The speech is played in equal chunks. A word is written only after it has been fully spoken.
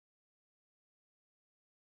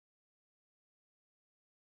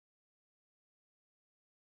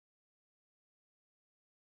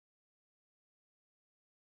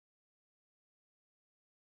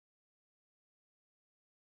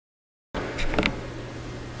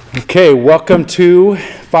Okay, welcome to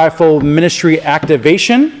Fivefold Ministry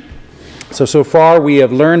Activation. So far we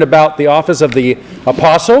have learned about the office of the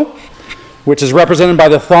apostle, which is represented by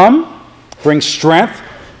the thumb, brings strength,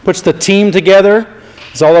 puts the team together.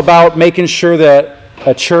 It's all about making sure that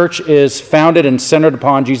a church is founded and centered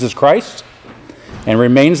upon Jesus Christ and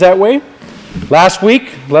remains that way. Last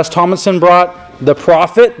week, Les Tomlinson brought the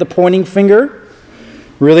prophet, the pointing finger,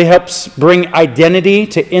 really helps bring identity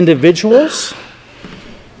to individuals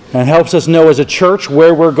and helps us know as a church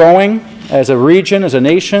where we're going, as a region, as a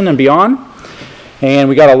nation, and beyond. And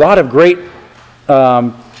we got a lot of great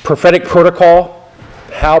prophetic protocol,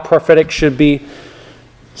 how prophetic should be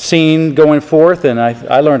seen going forth, and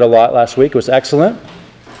I learned a lot last week. It was excellent.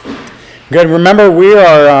 Good. Remember, we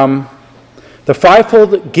are the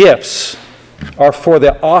fivefold gifts are for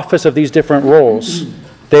the office of these different roles.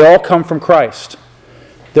 They all come from Christ.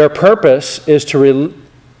 Their purpose is to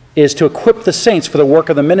equip the saints for the work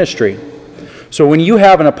of the ministry. So when you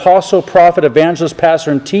have an apostle, prophet, evangelist,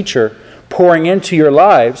 pastor, and teacher pouring into your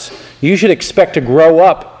lives, you should expect to grow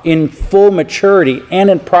up in full maturity and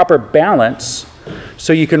in proper balance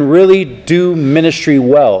so you can really do ministry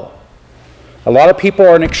well. A lot of people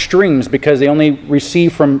are in extremes because they only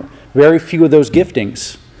receive from very few of those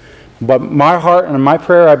giftings. But my heart and my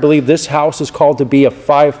prayer, I believe this house is called to be a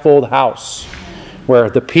fivefold house, where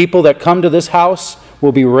the people that come to this house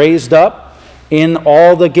will be raised up in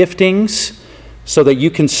all the giftings so that you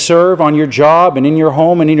can serve on your job and in your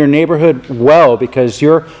home and in your neighborhood well, because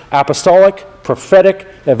you're apostolic, prophetic,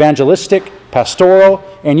 evangelistic, pastoral,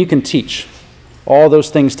 and you can teach all those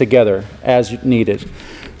things together as needed.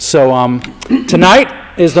 So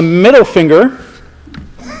tonight is the middle finger,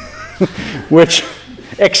 which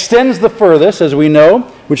extends the furthest, as we know,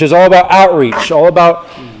 which is all about outreach, all about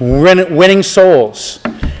winning souls.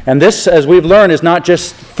 And this, as we've learned, is not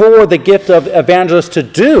just for the gift of evangelists to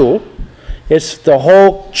do, it's the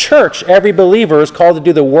whole church. Every believer is called to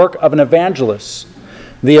do the work of an evangelist.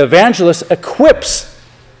 The evangelist equips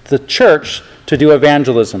the church to do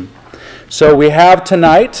evangelism. So we have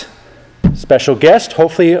tonight special guest.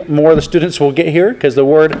 Hopefully more of the students will get here, because the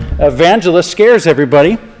word evangelist scares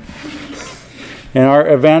everybody. And our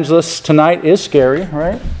evangelist tonight is scary,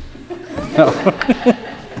 right? No.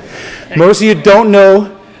 Most of you don't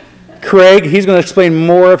know Craig. He's going to explain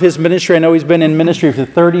more of his ministry. I know he's been in ministry for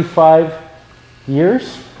 35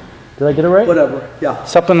 years. Did I get it right? Whatever, yeah.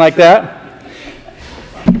 Something like that.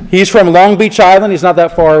 He's from Long Beach Island. He's not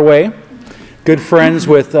that far away. Good friends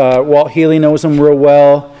with Walt Healy, knows him real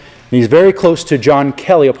well. And he's very close to John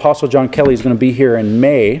Kelly. Apostle John Kelly is going to be here in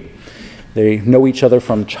May. They know each other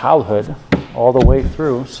from childhood all the way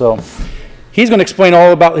through. So he's going to explain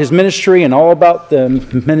all about his ministry and all about the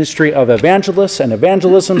ministry of evangelists and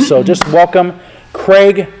evangelism. So just welcome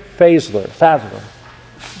Craig Faisler.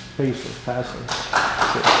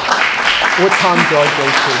 What time do I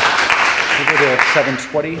We'll go to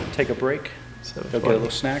 7:20, take a break. Go get a little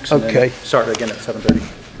snacks. And Okay. then start again at 7:30.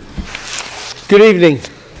 Good evening.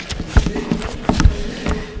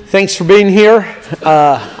 Thanks for being here.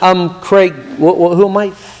 I'm Craig. Who am I?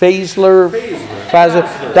 Faisler.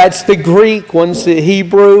 That's the Greek. One's the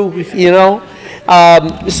Hebrew. You know.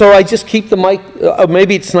 So I just keep the mic.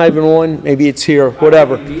 Maybe it's not even on. Maybe it's here.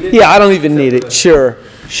 Whatever. Yeah, I don't even need it. Sure.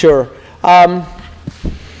 I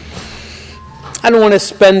don't want to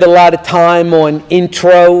spend a lot of time on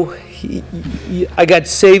intro. I got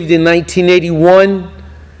saved in 1981.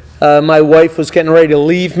 My wife was getting ready to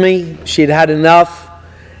leave me. She'd had enough.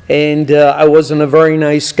 And I wasn't a very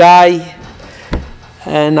nice guy.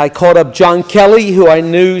 And I called up John Kelly, who I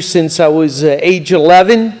knew since I was age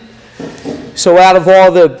 11. So out of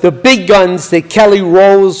all the big guns that Kelly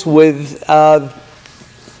rolls with, the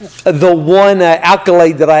one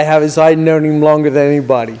accolade that I have is I've known him longer than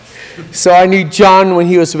anybody. So I knew John when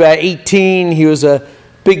he was about 18. He was a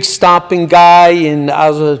big stomping guy, and I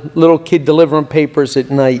was a little kid delivering papers at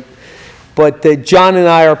night. But John and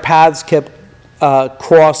I, our paths kept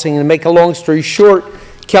crossing. And to make a long story short,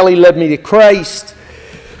 Kelly led me to Christ.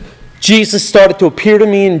 Jesus started to appear to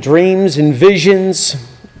me in dreams and visions.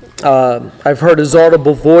 I've heard his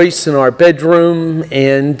audible voice in our bedroom,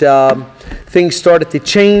 and things started to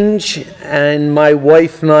change. And my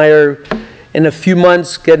wife and I are, in a few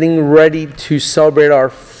months, getting ready to celebrate our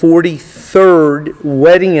 43rd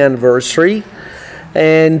wedding anniversary.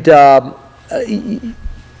 And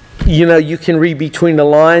you know, you can read between the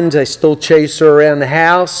lines. I still chase her around the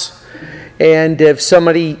house. And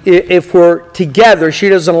if we're together, she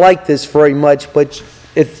doesn't like this very much, but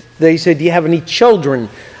if they say, do you have any children?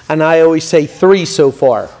 And I always say 3 so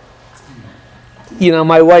far.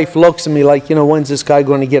 my wife looks at me like, when's this guy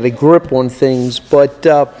going to get a grip on things? But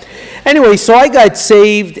anyway, so I got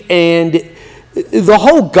saved, and the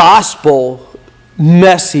whole gospel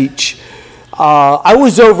message, I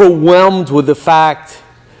was overwhelmed with the fact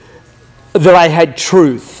that I had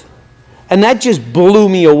truth. And that just blew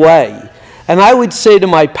me away. And I would say to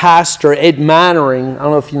my pastor, Ed Mannering, I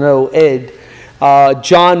don't know if you know Ed,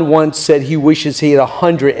 John once said he wishes he had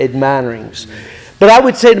 100 Ed Mannerings. But I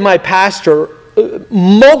would say to my pastor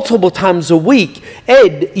multiple times a week,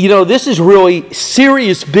 Ed, this is really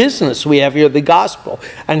serious business we have here, the gospel.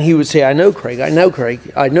 And he would say, I know, Craig, I know, Craig,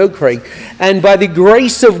 I know, Craig. And by the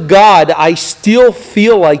grace of God, I still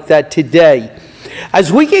feel like that today.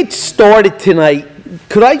 As we get started tonight,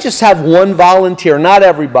 could I just have one volunteer? Not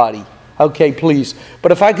everybody, okay, please.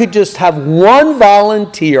 But if I could just have one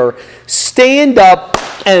volunteer stand up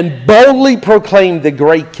and boldly proclaim the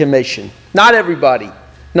Great Commission. Not everybody.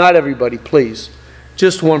 Not everybody, please.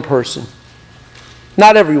 Just one person.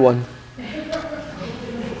 Not everyone.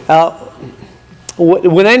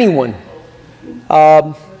 Would anyone?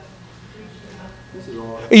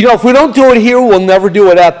 If we don't do it here, we'll never do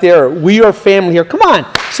it out there. We are family here. Come on,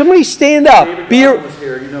 somebody stand up. David was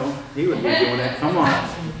here, he would be doing it. Come on.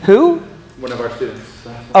 Who? One of our students.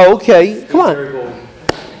 Oh, okay. Come on.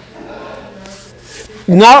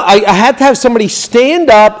 Now, I had to have somebody stand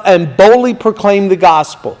up and boldly proclaim the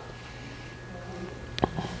gospel.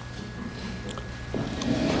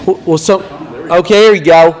 Okay, here we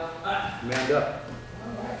go. Man up.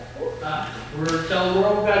 We're telling the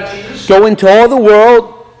world about Jesus. Go into all the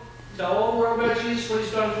world. Tell all the world about Jesus, what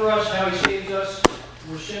He's done for us, how He saves us.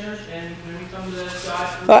 We're sinners, and when we come to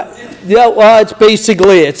that God. Yeah, well, it's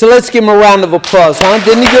basically it. So let's give him a round of applause, huh?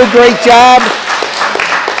 Didn't he do a great job?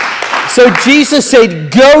 So Jesus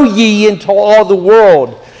said, go ye into all the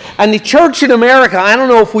world. And the church in America, I don't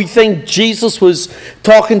know if we think Jesus was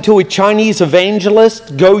talking to a Chinese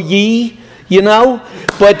evangelist, go ye,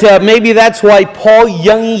 But maybe that's why Paul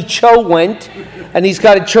Youngie Cho went. And he's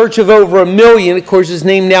got a church of over 1 million. Of course, his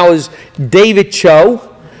name now is David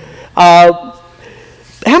Cho. How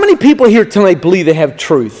many people here tonight believe they have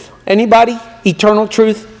truth? Anybody? Eternal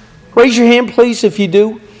truth? Raise your hand, please, if you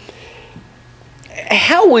do.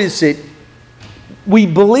 How is it we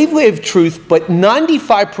believe we have truth, but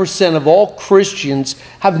 95% of all Christians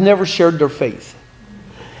have never shared their faith?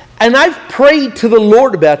 And I've prayed to the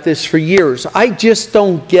Lord about this for years. I just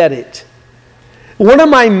don't get it. One of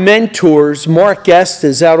my mentors, Mark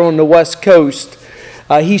Estes, out on the West Coast,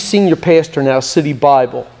 he's senior pastor now, City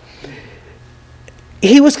Bible.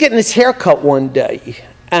 He was getting his hair cut one day,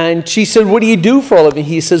 and she said, what do you do for a living?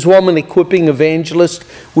 He says, well, I'm an equipping evangelist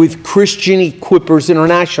with Christian Equippers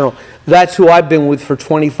International. That's who I've been with for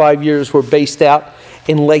 25 years. We're based out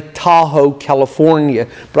in Lake Tahoe, California,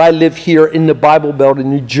 but I live here in the Bible Belt in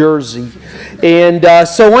New Jersey. And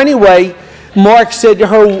so anyway, Mark said to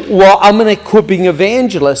her, well, I'm an equipping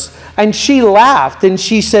evangelist. And she laughed and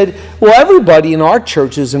she said, well, everybody in our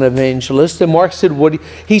church is an evangelist. And Mark said,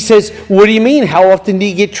 he says, what do you mean? How often do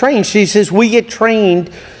you get trained? She says, we get trained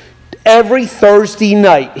every Thursday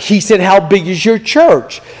night. He said, how big is your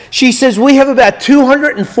church? She says, we have about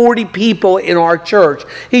 240 people in our church.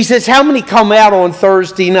 He says, how many come out on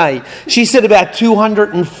Thursday night? She said, about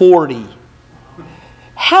 240.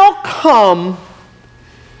 How come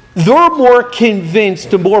they're more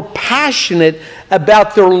convinced and more passionate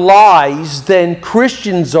about their lies than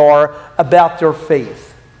Christians are about their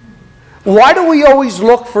faith? Why do we always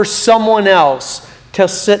look for someone else to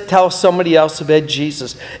tell somebody else about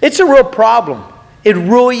Jesus? It's a real problem. It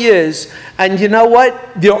really is. And you know what?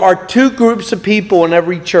 There are two groups of people in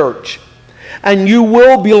every church. And you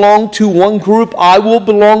will belong to one group. I will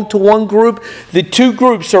belong to one group. The two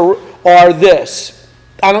groups are this.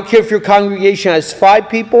 I don't care if your congregation has 5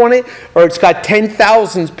 people in it or it's got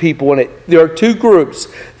 10,000 people in it. There are two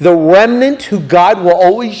groups. The remnant, who God will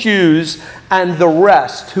always use, and the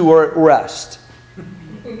rest, who are at rest.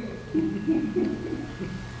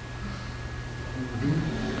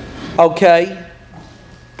 Okay?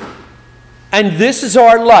 And this is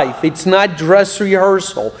our life. It's not dress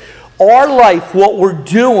rehearsal. Our life, what we're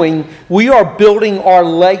doing, we are building our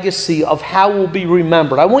legacy of how we'll be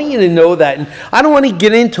remembered. I want you to know that. And I don't want to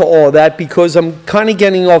get into all that because I'm kind of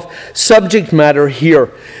getting off subject matter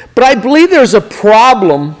here. But I believe there's a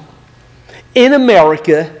problem in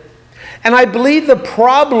America. And I believe the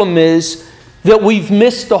problem is that we've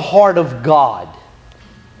missed the heart of God.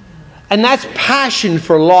 And that's passion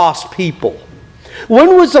for lost people.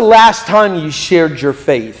 When was the last time you shared your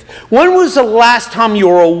faith? When was the last time you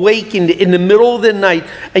were awakened in the middle of the night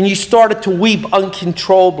and you started to weep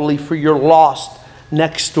uncontrollably for your lost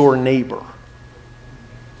next door neighbor?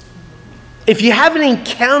 if you haven't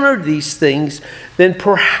encountered these things, then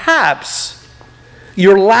perhaps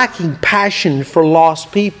you're lacking passion for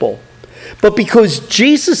lost people. But because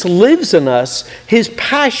Jesus lives in us, his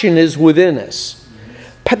passion is within us.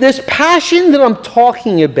 This passion that I'm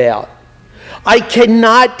talking about, I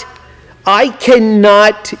cannot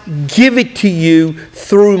give it to you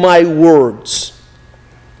through my words.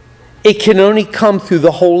 It can only come through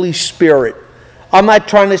the Holy Spirit. I'm not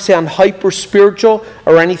trying to sound hyper spiritual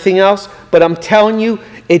or anything else, but I'm telling you,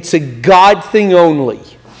 it's a God thing only.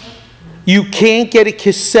 You can't get a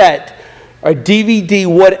cassette, a DVD,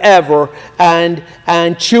 whatever, and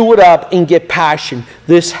chew it up and get passion.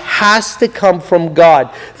 This has to come from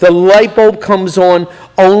God. The light bulb comes on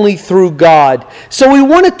only through God. So we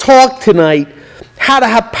want to talk tonight how to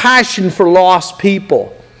have passion for lost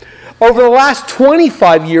people. Over the last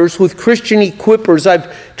 25 years with Christian Equippers,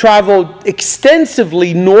 I've traveled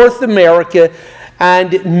extensively North America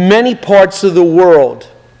and many parts of the world.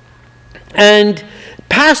 And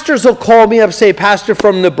pastors will call me up, say, pastor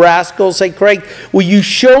from Nebraska will say, Craig, will you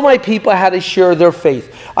show my people how to share their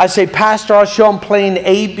faith? I say, pastor, I'll show them plan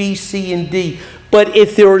A, B, C, and D. But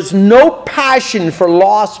if there is no passion for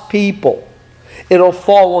lost people, it'll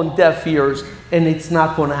fall on deaf ears and it's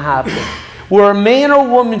not going to happen. Where a man or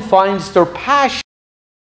woman finds their passion,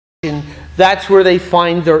 that's where they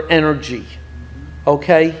find their energy.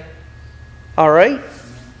 Okay? All right?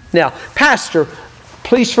 Now, pastor,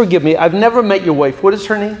 please forgive me. I've never met your wife. What is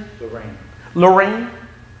her name? Lorraine. Lorraine?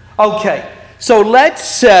 Okay. So let's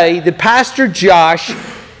say that Pastor Josh,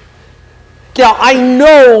 now I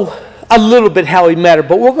know a little bit how he met her,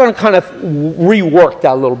 but we're going to kind of rework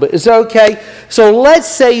that a little bit. Is that okay? So let's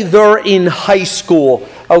say they're in high school,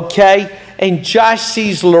 okay? And Josh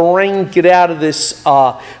sees Lorraine get out of this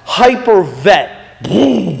hyper vet.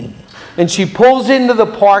 And she pulls into the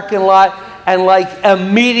parking lot, and like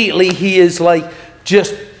immediately he is like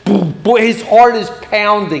just, his heart is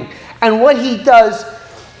pounding. And what he does,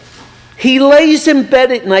 he lays in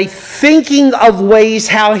bed at night thinking of ways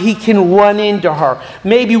how he can run into her.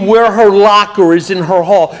 Maybe where her locker is in her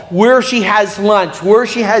hall, where she has lunch, where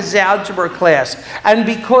she has algebra class. And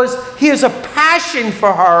because he has a passion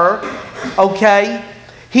for her, okay,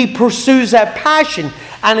 he pursues that passion.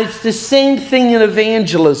 And it's the same thing in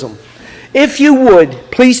evangelism. If you would,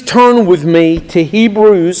 please turn with me to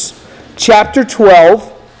Hebrews chapter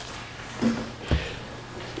 12.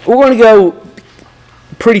 We're going to go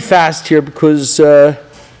pretty fast here because got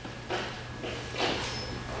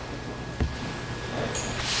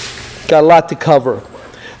a lot to cover.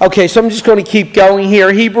 Okay, so I'm just going to keep going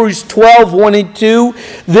here. Hebrews 12, 1 and 2.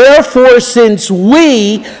 Therefore, since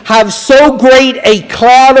we have so great a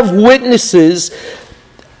cloud of witnesses,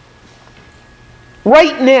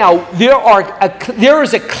 right now there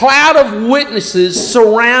is a cloud of witnesses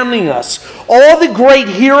surrounding us. All the great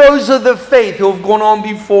heroes of the faith who have gone on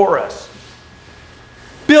before us.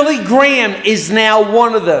 Billy Graham is now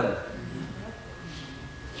one of them.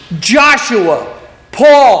 Joshua,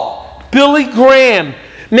 Paul, Billy Graham,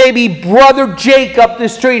 maybe Brother Jake up the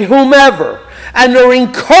street, whomever. And they're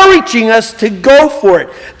encouraging us to go for it.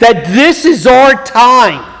 That this is our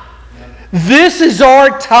time. This is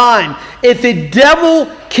our time. If the devil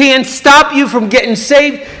can't stop you from getting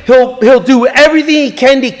saved, he'll do everything he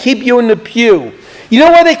can to keep you in the pew. You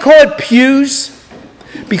know why they call it pews?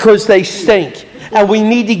 Because they stink. And we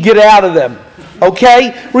need to get out of them.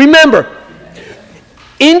 Okay? Remember,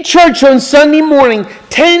 in church on Sunday morning,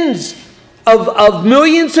 tens of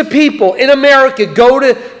millions of people in America go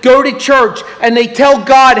to church and they tell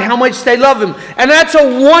God how much they love Him. And that's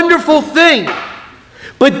a wonderful thing.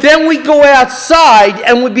 But then we go outside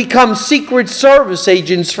and we become secret service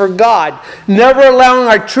agents for God, never allowing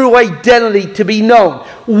our true identity to be known.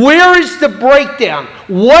 Where is the breakdown?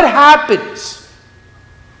 What happens?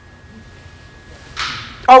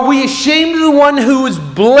 Are we ashamed of the one who has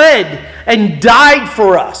bled and died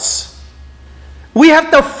for us? We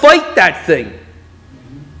have to fight that thing.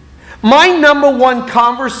 My number one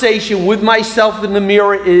conversation with myself in the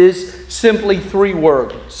mirror is simply 3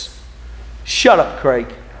 words. Shut up, Craig.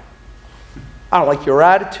 I don't like your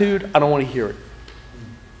attitude. I don't want to hear it.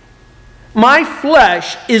 My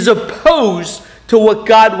flesh is opposed to what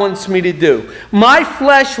God wants me to do. My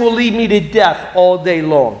flesh will lead me to death all day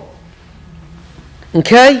long.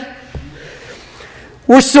 Okay?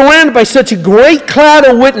 We're surrounded by such a great cloud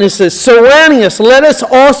of witnesses surrounding us. Let us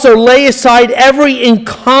also lay aside every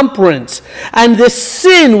encumbrance and the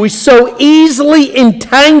sin which so easily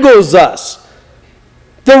entangles us.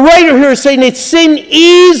 The writer here is saying that sin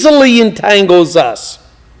easily entangles us.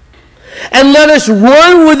 And let us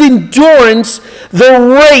run with endurance the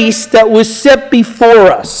race that was set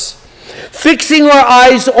before us. fixing our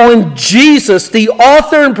eyes on Jesus, the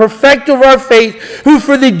author and perfecter of our faith, who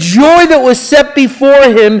for the joy that was set before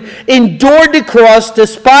him endured the cross,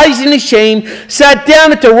 despising the shame, sat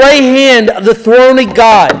down at the right hand of the throne of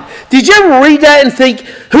God. Did you ever read that and think,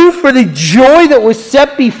 who for the joy that was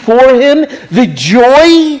set before him, the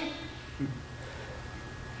joy?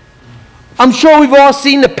 I'm sure we've all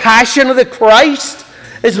seen The Passion of the Christ.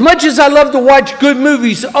 As much as I love to watch good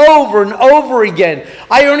movies over and over again,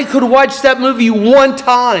 I only could watch that movie one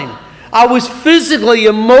time. I was physically,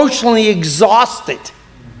 emotionally exhausted.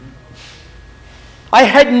 I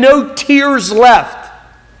had no tears left.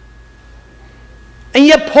 And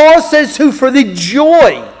yet Paul says, who for the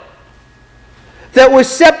joy that was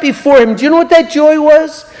set before him. Do you know what that joy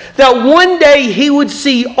was? That one day he would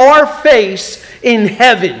see our face in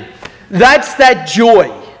heaven. That's that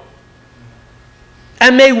joy.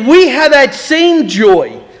 And may we have that same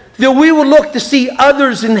joy that we will look to see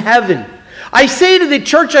others in heaven. I say to the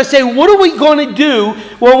church, I say, what are we going to do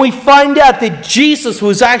when we find out that Jesus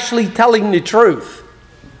was actually telling the truth?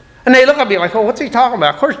 And they look at me like, oh, what's he talking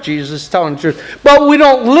about? Of course Jesus is telling the truth. But we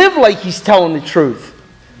don't live like he's telling the truth.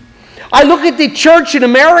 I look at the church in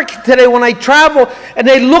America today when I travel, and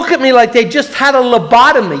they look at me like they just had a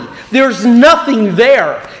lobotomy. There's nothing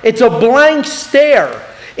there. It's a blank stare.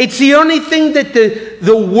 It's the only thing that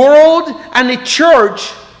the world and the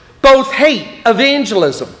church both hate,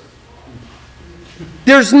 evangelism.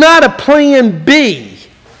 There's not a plan B.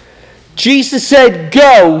 Jesus said,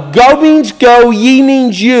 go. Go means go, ye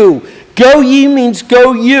means you. Go ye means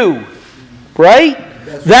go you. Right?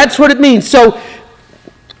 That's what it means. So,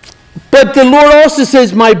 but the Lord also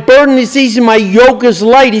says, my burden is easy, my yoke is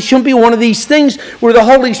light. It shouldn't be one of these things where the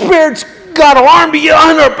Holy Spirit's got an arm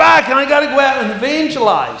behind our back and I got to go out and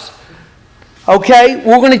evangelize. Okay?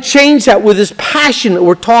 We're going to change that with this passion that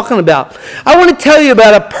we're talking about. I want to tell you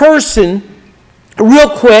about a person, real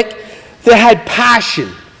quick, that had passion,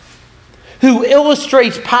 who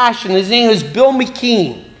illustrates passion. His name is Bill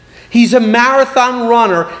McKean. He's a marathon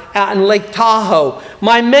runner out in Lake Tahoe.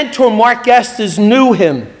 My mentor, Mark Estes, knew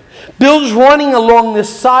him. Bill's running along the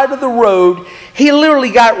side of the road. He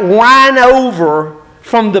literally got ran over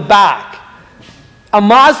from the back. A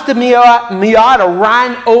Mazda Miata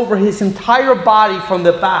ran over his entire body from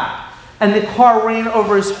the back. And the car ran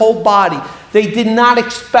over his whole body. They did not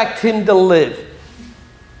expect him to live.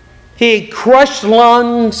 He had crushed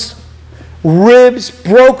lungs, ribs,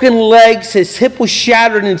 broken legs. His hip was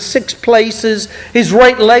shattered in 6 places. His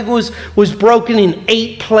right leg was broken in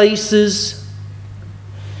 8 places.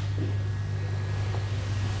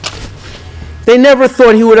 They never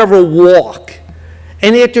thought he would ever walk.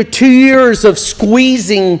 And after 2 years of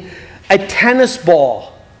squeezing a tennis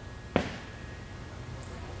ball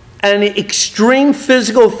and extreme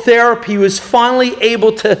physical therapy, he was finally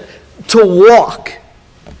able to walk.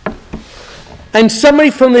 And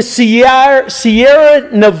somebody from the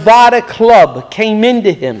Sierra Nevada Club came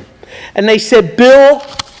into him. And they said, Bill,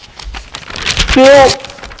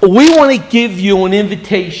 we want to give you an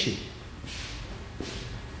invitation.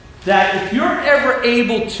 That if you're ever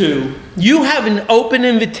able to, you have an open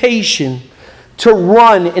invitation to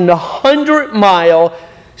run in the 100-mile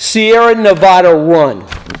Sierra Nevada run.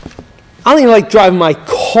 I don't even like driving my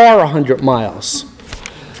car 100 miles.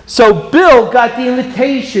 So Bill got the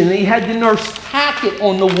invitation, and he had the nurse tack it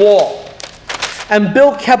on the wall. And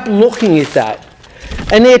Bill kept looking at that.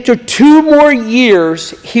 And after 2 more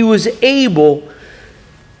years, he was able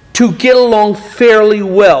to get along fairly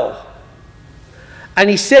well. And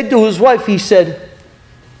he said to his wife, he said,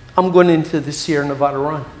 I'm going into the Sierra Nevada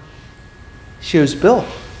run. She goes, Bill,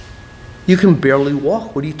 you can barely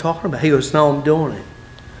walk. What are you talking about? He goes, no, I'm doing it.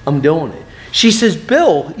 I'm doing it. She says,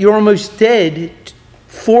 Bill, you're almost dead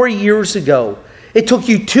 4 years ago. It took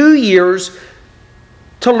you 2 years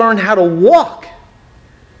to learn how to walk.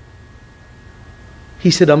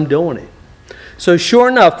 He said, I'm doing it. So sure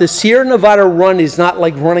enough, the Sierra Nevada run is not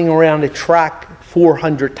like running around a track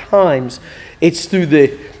 400 times. It's through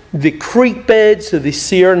the creek beds of the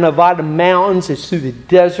Sierra Nevada mountains. It's through the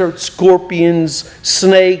desert, scorpions,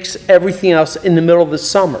 snakes, everything else in the middle of the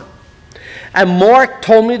summer. And Mark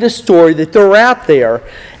told me the story that they're out there.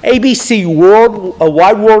 ABC A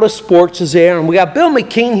Wide World of Sports is there, and we got Bill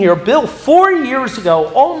McKean here. Bill, 4 years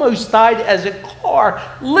ago, almost died as a car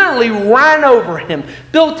literally ran over him.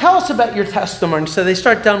 Bill, tell us about your testimony. So they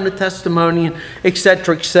start telling the testimony, and et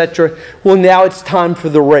cetera, et cetera. Well, now it's time for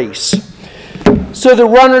the race. So the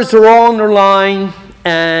runners are all on their line,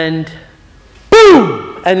 and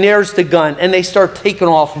boom! And there's the gun, and they start taking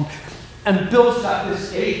off. And Bill's got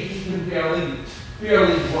this gait, he can barely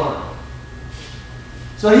run.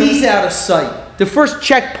 So he's out of sight. The first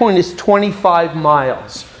checkpoint is 25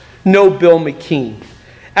 miles. No Bill McKean.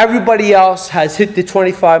 Everybody else has hit the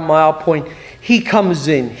 25-mile point. He comes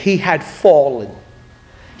in. He had fallen.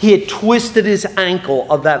 He had twisted his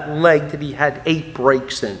ankle of that leg that he had 8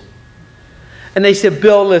 breaks in. And they said,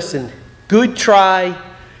 Bill, listen, good try,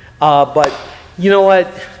 but you know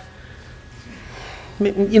what?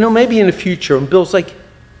 Maybe in the future. And Bill's like,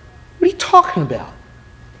 what are you talking about?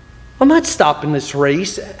 I'm not stopping this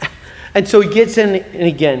race. And so he gets in, and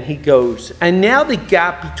again, he goes. And now the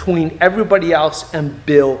gap between everybody else and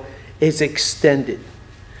Bill is extended.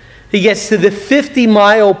 He gets to the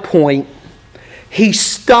 50-mile point. He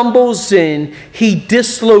stumbles in. He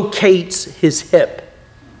dislocates his hip.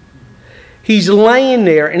 He's laying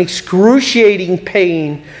there in excruciating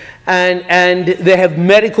pain, and they have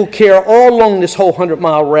medical care all along this whole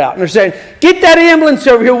 100-mile route. And they're saying, get that ambulance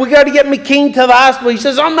over here. We got to get McKean to the hospital. He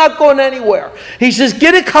says, I'm not going anywhere. He says,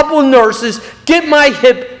 get a couple of nurses. Get my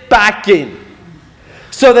hip back in.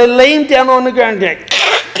 So they lay him down on the ground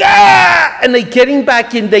and they get him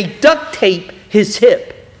back in. They duct tape his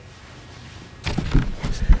hip.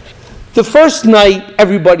 The first night,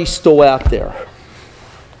 everybody's still out there.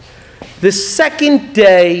 The second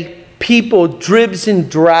day, people, dribs and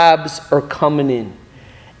drabs, are coming in.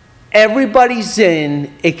 Everybody's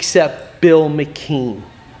in except Bill McKean.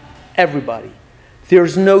 Everybody.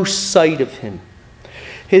 There's no sight of him.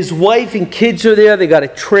 His wife and kids are there. They got a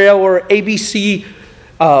trailer. ABC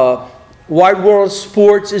Wide World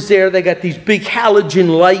Sports is there. They got these big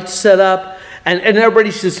halogen lights set up. And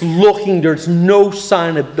everybody's just looking. There's no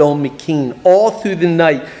sign of Bill McKean. All through the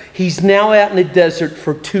night. He's now out in the desert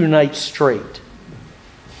for 2 nights straight.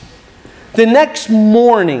 The next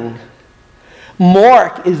morning,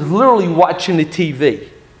 Mark is literally watching the TV.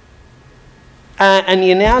 And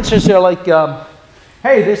the announcers are like,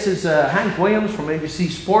 hey, this is Hank Williams from ABC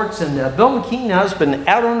Sports, and Bill McKean has been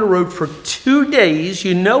out on the road for 2 days.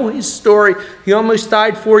 You know his story. He almost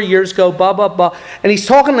died 4 years ago, blah, blah, blah. And he's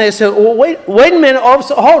talking to us, said, well, wait a minute,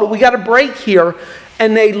 hold it, we got a break here.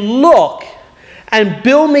 And they look, and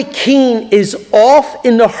Bill McKean is off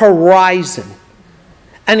in the horizon,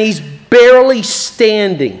 and he's barely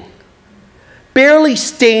standing. Barely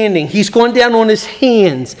standing. He's going down on his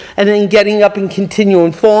hands and then getting up and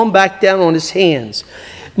continuing, falling back down on his hands.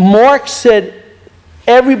 Mark said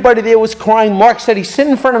everybody there was crying. Mark said he's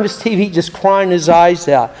sitting in front of his TV just crying his eyes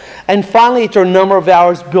out. And finally, after a number of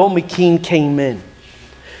hours, Bill McKean came in.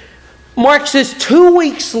 Mark says 2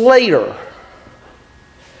 weeks later,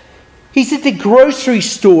 he's at the grocery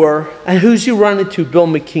store, and who's he running to? Bill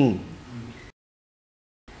McKean.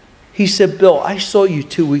 He said, Bill, I saw you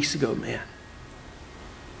 2 weeks ago, man.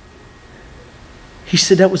 He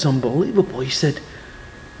said, that was unbelievable. He said,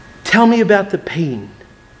 tell me about the pain.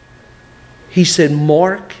 He said,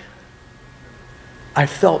 Mark, I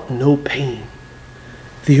felt no pain.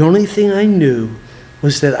 The only thing I knew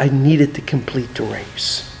was that I needed to complete the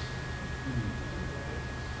race.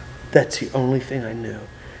 That's the only thing I knew.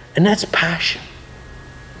 And that's passion.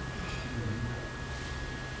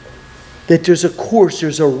 That there's a course,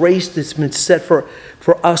 there's a race that's been set for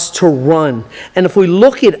us to run. And if we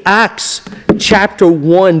look at Acts chapter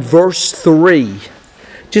 1, verse 3,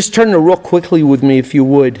 just turn to real quickly with me if you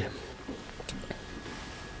would.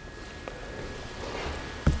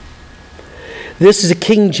 This is a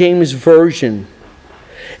King James Version.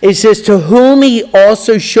 It says, to whom he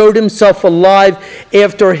also showed himself alive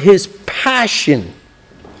after his passion.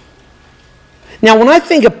 Now, when I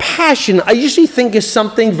think of passion, I usually think of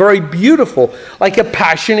something very beautiful, like a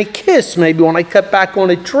passionate kiss, maybe when I cut back on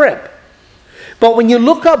a trip. But when you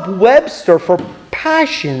look up Webster for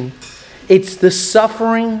passion, it's the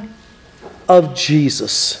suffering of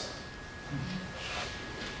Jesus.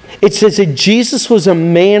 It says that Jesus was a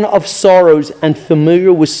man of sorrows and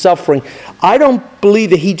familiar with suffering. I don't believe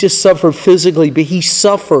that he just suffered physically, but he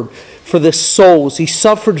suffered for the souls. He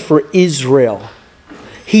suffered for Israel.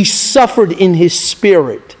 He suffered in his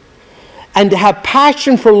spirit. And to have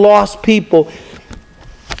passion for lost people,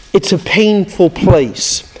 it's a painful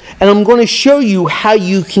place. And I'm going to show you how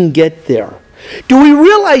you can get there. Do we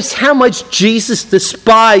realize how much Jesus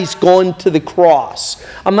despised going to the cross?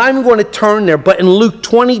 I'm not even going to turn there, but in Luke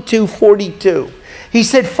 22:42, he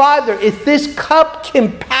said, Father, if this cup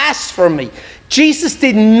can pass from me. Jesus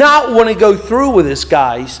did not want to go through with this,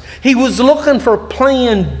 guys. He was looking for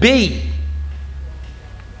plan B.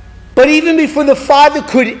 But even before the Father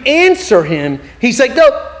could answer him, he's like,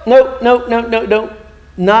 no.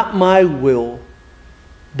 Not my will,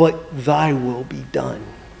 but thy will be done.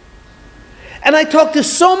 And I talk to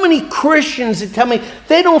so many Christians that tell me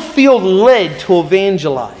they don't feel led to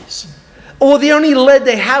evangelize. Well, the only lead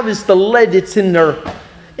they have is the lead that's in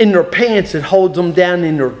their pants that holds them down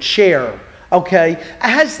in their chair. Okay? It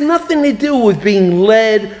has nothing to do with being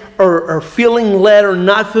led or feeling led or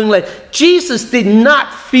not feeling led. Jesus did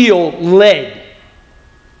not feel led.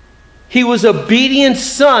 He was an obedient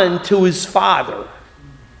son to his Father.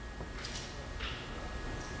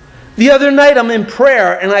 The other night I'm in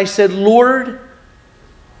prayer and I said, Lord,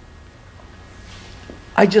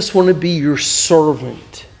 I just want to be your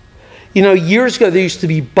servant. You know, years ago there used to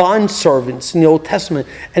be bond servants in the Old Testament,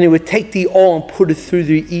 and they would take the oil and put it through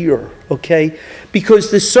the ear, okay?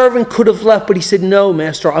 Because the servant could have left, but he said, no,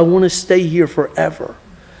 Master, I want to stay here forever.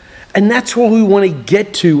 And that's where we want to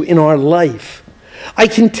get to in our life. I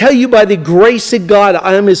can tell you by the grace of God,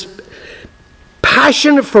 I am as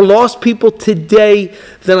passionate for lost people today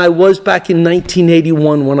than I was back in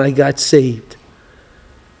 1981 when I got saved.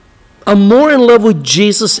 I'm more in love with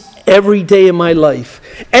Jesus every day of my life.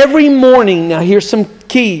 Every morning, now here's some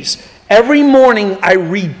keys. Every morning I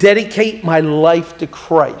rededicate my life to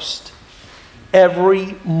Christ.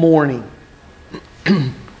 Every morning.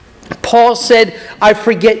 Paul said, I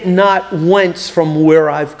forget not whence from where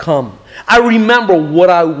I've come. I remember what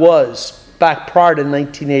I was back prior to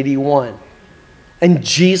 1981. And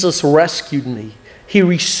Jesus rescued me. He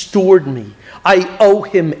restored me. I owe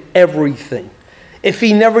him everything. If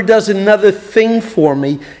he never does another thing for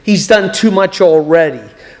me, he's done too much already.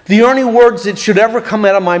 The only words that should ever come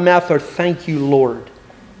out of my mouth are, thank you, Lord.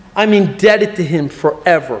 I'm indebted to him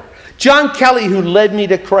forever. John Kelly, who led me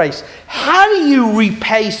to Christ, how do you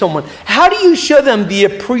repay someone? How do you show them the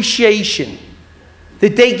appreciation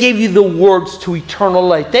that they gave you the words to eternal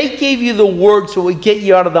life? They gave you the words that would get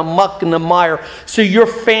you out of the muck and the mire so your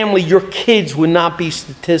family, your kids would not be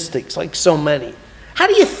statistics like so many. How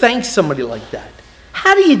do you thank somebody like that?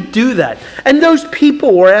 How do you do that? And those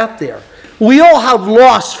people were out there. We all have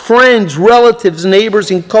lost friends, relatives, neighbors,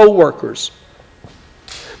 and co-workers.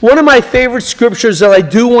 One of my favorite scriptures that I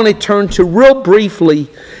do want to turn to real briefly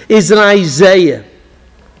is in Isaiah.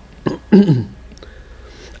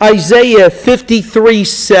 Isaiah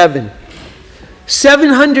 53:7.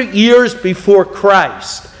 700 years before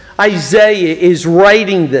Christ, Isaiah is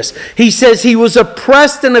writing this. He says, he was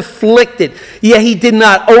oppressed and afflicted, yet he did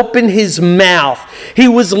not open his mouth. He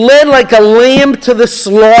was led like a lamb to the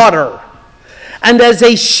slaughter. And as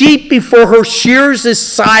a sheep before her shears is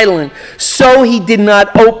silent, so he did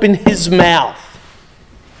not open his mouth.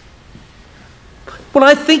 When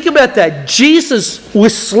I think about that, Jesus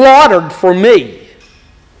was slaughtered for me.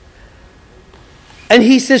 And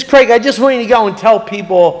he says, Craig, I just want you to go and tell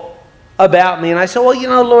people about me. And I said,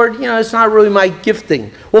 well, Lord, it's not really my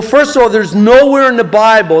gifting. Well, first of all, there's nowhere in the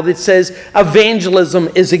Bible that says evangelism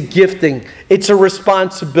is a gifting. It's a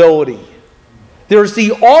responsibility. There's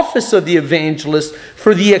the office of the evangelist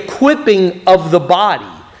for the equipping of the body.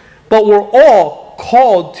 But we're all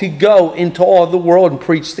called to go into all the world and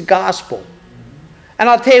preach the gospel. And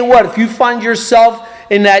I'll tell you what, if you find yourself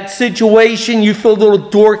in that situation, you feel a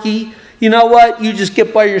little dorky, you know what? You just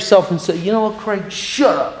get by yourself and say, you know what, Craig,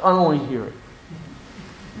 shut up. I don't want to hear it.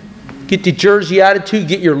 Get the Jersey attitude,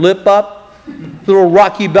 get your lip up, little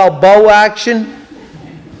Rocky Balboa action.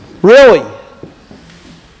 Really?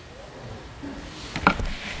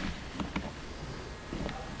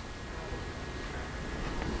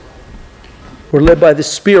 We're led by the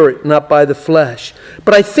Spirit, not by the flesh.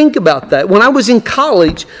 But I think about that. When I was in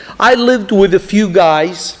college, I lived with a few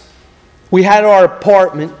guys. We had our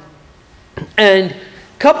apartment. And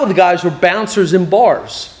a couple of the guys were bouncers in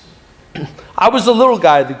bars. I was the little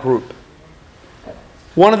guy of the group.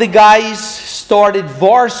 One of the guys started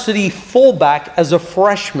varsity fullback as a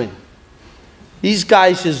freshman. These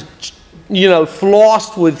guys just,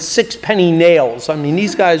 flossed with 6-penny nails. I mean,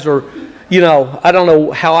 these guys are, I don't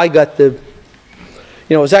know how I got the...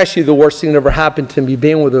 it was actually the worst thing that ever happened to me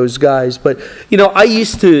being with those guys. But, I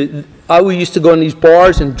used to go in these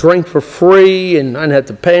bars and drink for free, and I didn't have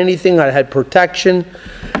to pay anything. I had protection.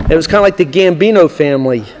 It was kind of like the Gambino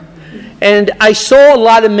family. And I saw a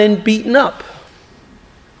lot of men beaten up,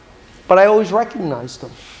 but I always recognized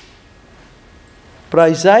them. But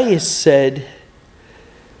Isaiah said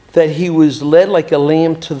that he was led like a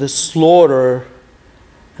lamb to the slaughter,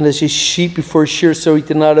 and as a sheep before shears, so he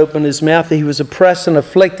did not open his mouth. That he was oppressed and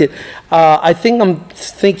afflicted. I think I'm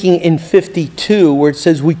thinking in 52, where it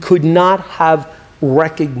says we could not have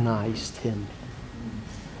recognized him.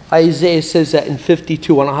 Isaiah says that in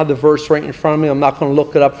 52. I don't have the verse right in front of me. I'm not going to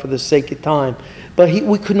look it up for the sake of time. But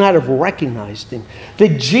we could not have recognized him.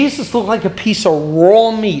 That Jesus looked like a piece of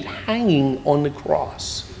raw meat hanging on the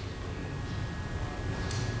cross.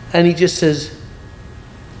 And he just says,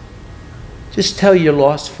 Just tell your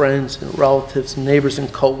lost friends and relatives and neighbors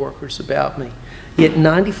and co-workers about me. Yet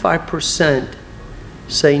 95%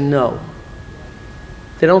 say no.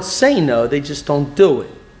 They don't say no, they just don't do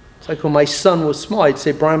it. It's like when my son was small, I'd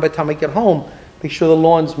say, Brian, by the time I get home, make sure the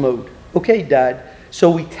lawn's mowed. Okay, Dad.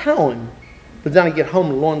 So we tell him, but then I get home,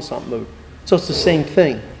 the lawn's not mowed. So it's the same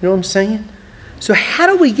thing. You know what I'm saying? So how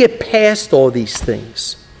do we get past all these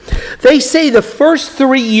things? They say the first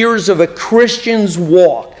 3 years of a Christian's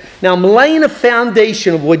walk. Now I'm laying a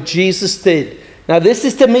foundation of what Jesus did. Now this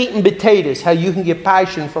is the meat and potatoes, how you can get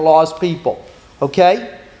passion for lost people.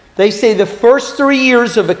 Okay? They say the first 3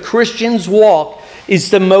 years of a Christian's walk is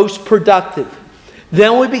the most productive.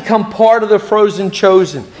 Then we become part of the frozen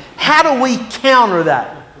chosen. How do we counter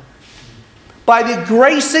that? By the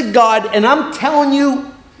grace of God, and I'm telling you,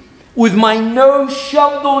 with my nose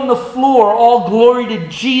shoved on the floor, all glory to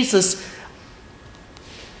Jesus,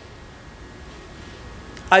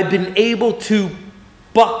 I've been able to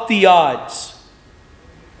buck the odds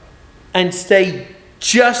and stay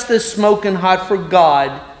just as smoking hot for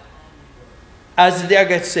God as the day I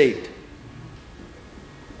got saved.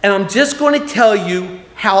 And I'm just going to tell you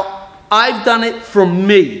how I've done it for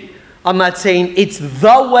me. I'm not saying it's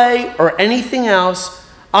the way or anything else.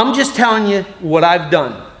 I'm just telling you what I've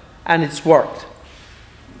done. And it's worked.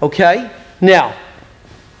 Okay? Now,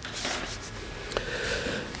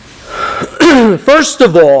 first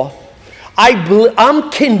of all, I'm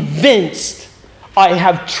convinced I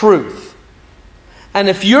have truth. And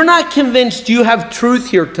if you're not convinced you have truth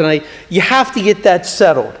here tonight, you have to get that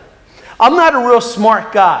settled. I'm not a real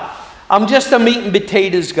smart guy. I'm just a meat and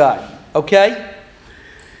potatoes guy. Okay?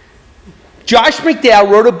 Josh McDowell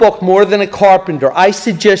wrote a book, More Than a Carpenter. I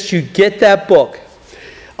suggest you get that book.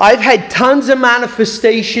 I've had tons of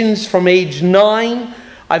manifestations from age 9.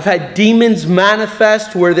 I've had demons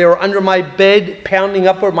manifest where they were under my bed, pounding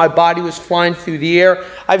up where my body was flying through the air.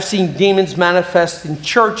 I've seen demons manifest in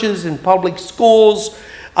churches, in public schools.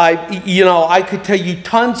 I could tell you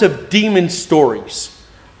tons of demon stories.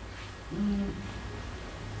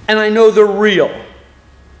 And I know they're real.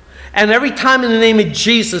 And every time in the name of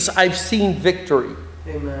Jesus, I've seen victory.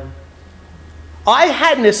 Amen. I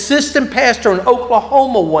had an assistant pastor in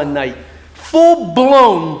Oklahoma one night,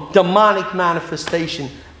 full-blown demonic manifestation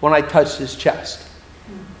when I touched his chest.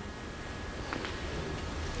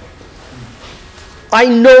 I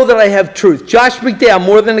know that I have truth. Josh McDowell,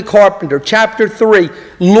 More Than a Carpenter, chapter 3,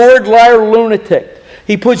 Lord, Liar, Lunatic.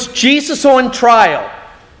 He puts Jesus on trial.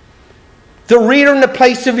 The reader in the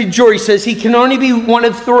place of a jury says he can only be one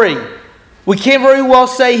of 3. We can't very well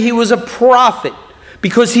say he was a prophet,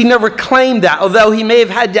 because he never claimed that, although he may have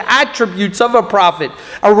had the attributes of a prophet,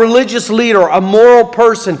 a religious leader, a moral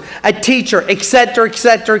person, a teacher, etc.,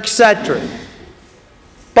 etc., etc.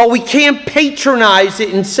 But we can't patronize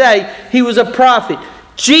it and say he was a prophet.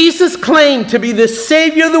 Jesus claimed to be the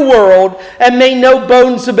Savior of the world and made no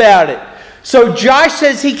bones about it. So Josh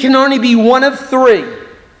says he can only be one of 3.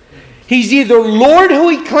 He's either Lord, who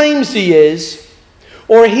he claims he is,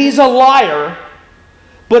 or he's a liar.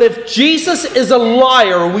 But if Jesus is a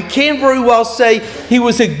liar, we can't very well say he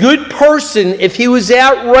was a good person if he was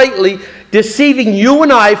outrightly deceiving you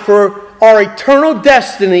and I for our eternal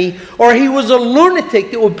destiny, or he was a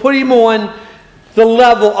lunatic that would put him on the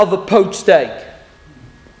level of a poached egg.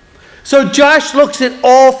 So Josh looks at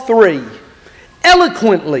all 3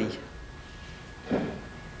 eloquently.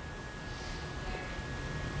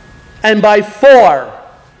 And by far,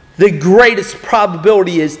 the greatest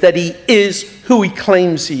probability is that he is who he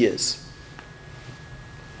claims he is.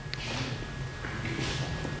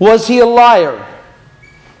 Was he a liar?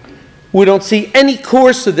 We don't see any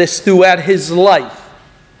course of this throughout his life.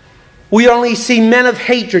 We only see men of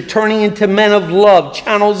hatred turning into men of love,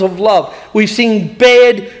 channels of love. We've seen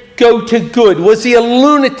bad go to good. Was he a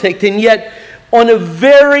lunatic? And yet,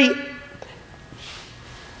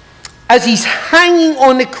 as he's hanging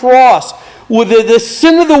on the cross, with the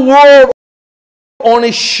sin of the world on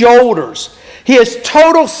his shoulders, he has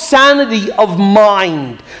total sanity of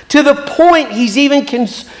mind, to the point he's even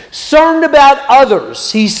concerned about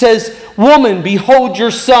others. He says, woman, behold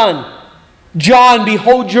your son. John,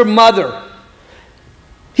 behold your mother.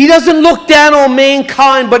 He doesn't look down on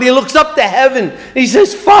mankind, but he looks up to heaven. He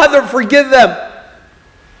says, Father, forgive them,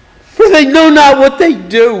 for they know not what they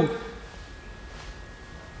do.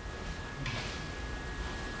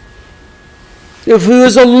 If he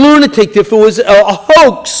was a lunatic, if it was a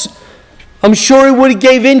hoax, I'm sure he would have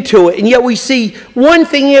gave into it. And yet we see one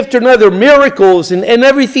thing after another, miracles and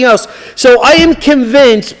everything else. So I am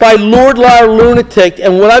convinced by Lord Liar Lunatic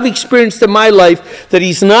and what I've experienced in my life that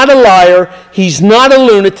he's not a liar, he's not a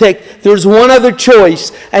lunatic. There's one other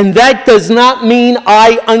choice, and that does not mean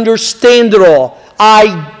I understand it all.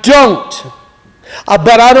 I don't.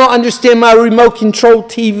 But I don't understand my remote control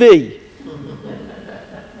TV.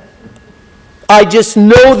 I just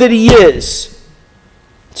know that he is.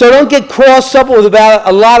 So don't get crossed up with about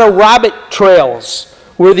a lot of rabbit trails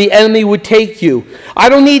where the enemy would take you. I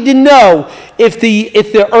don't need to know if the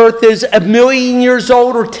earth is 1,000,000 years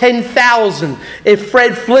old or 10,000. If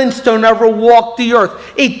Fred Flintstone ever walked the earth.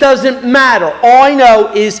 It doesn't matter. All I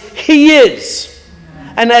know is he is.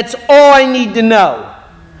 And that's all I need to know.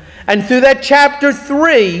 And through that chapter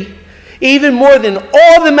 3, even more than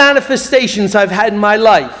all the manifestations I've had in my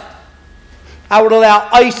life, I would allow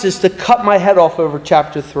ISIS to cut my head off over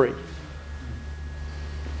chapter 3.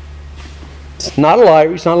 It's not a liar,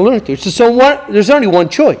 he's not a lunatic. There's only one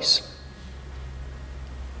choice.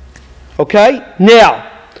 Okay? Now,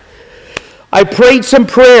 I prayed some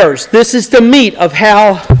prayers. This is the meat of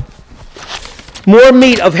how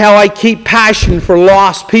I keep passion for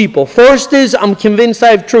lost people. First is, I'm convinced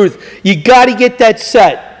I have truth. You got to get that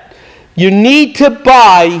set. You need to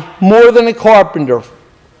buy more than a carpenter.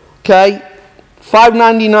 Okay?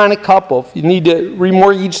 $5.99 a couple. If you need to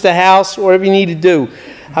remortgage the house, whatever you need to do.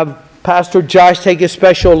 Have Pastor Josh take a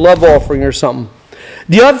special love offering or something.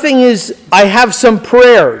 The other thing is, I have some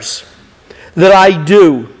prayers that I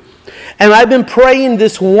do. And I've been praying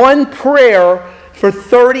this one prayer for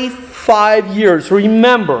 35 years.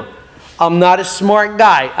 Remember, I'm not a smart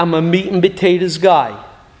guy. I'm a meat and potatoes guy.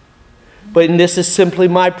 But this is simply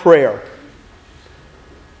my prayer.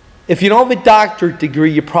 If you don't have a doctorate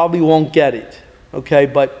degree, you probably won't get it. Okay,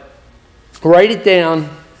 but write it down,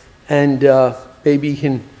 and maybe you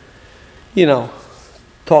can,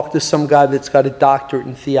 talk to some guy that's got a doctorate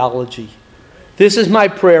in theology. This is my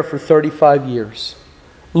prayer for 35 years.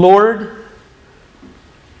 Lord,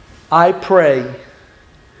 I pray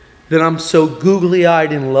that I'm so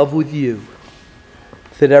googly-eyed in love with you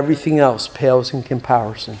that everything else pales in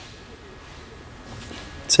comparison.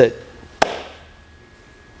 That's it.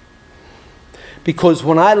 Because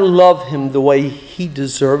when I love him the way he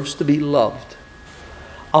deserves to be loved,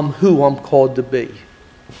 I'm who I'm called to be.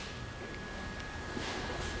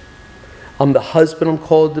 I'm the husband I'm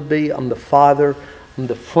called to be. I'm the father. I'm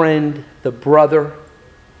the friend, the brother.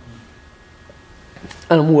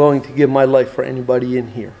 And I'm willing to give my life for anybody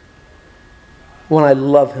in here. When I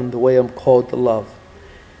love him the way I'm called to love.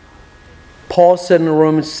 Paul said in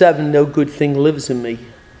Romans 7, no good thing lives in me.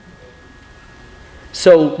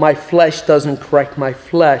 So my flesh doesn't correct my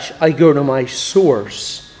flesh. I go to my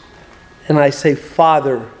source and I say,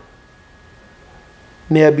 Father,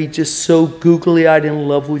 may I be just so googly-eyed in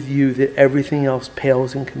love with you that everything else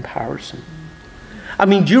pales in comparison. I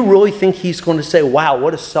mean, do you really think he's going to say, wow,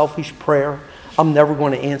 what a selfish prayer. I'm never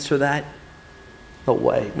going to answer that? No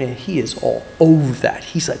way. Man, he is all over that.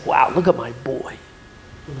 He's like, wow, look at my boy.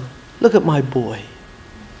 Look at my boy.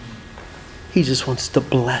 He just wants to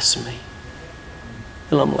bless me.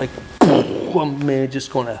 And I'm like, man,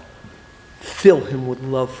 just going to fill him with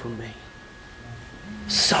love for me.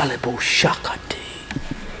 Salebo shakati.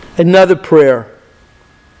 Another prayer.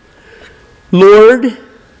 Lord,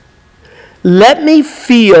 let me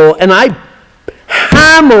feel, and I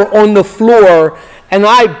hammer on the floor, and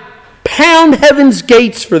I pound heaven's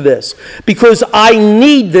gates for this, because I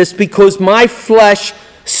need this, because my flesh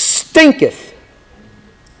stinketh,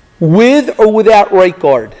 with or without right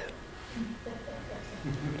guard.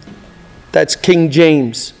 That's King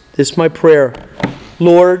James. This is my prayer.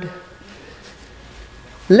 Lord,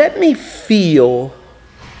 let me feel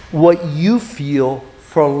what you feel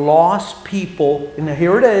for lost people. And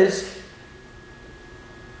here it is.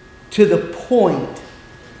 To the point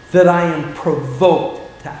that I am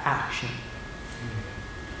provoked to action.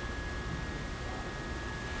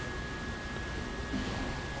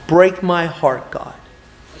 Break my heart, God,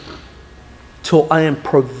 till I am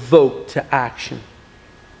provoked to action.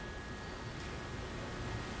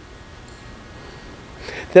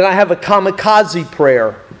 Then I have a kamikaze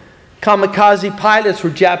prayer. Kamikaze pilots were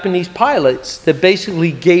Japanese pilots that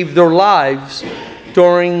basically gave their lives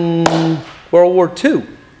during World War II.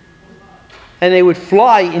 And they would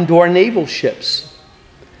fly into our naval ships.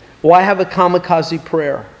 Well, I have a kamikaze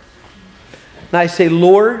prayer. And I say,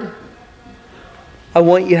 Lord, I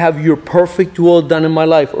want you to have your perfect will done in my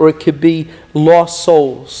life. Or it could be lost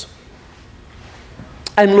souls.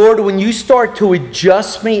 And Lord, when you start to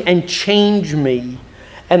adjust me and change me,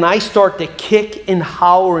 and I start to kick and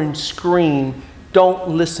holler and scream, don't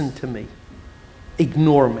listen to me.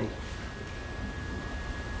 Ignore me.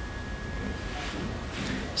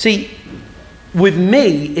 See, with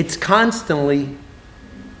me, it's constantly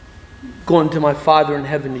going to my Father in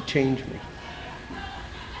heaven to change me.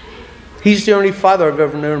 He's the only father I've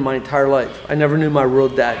ever known in my entire life. I never knew my real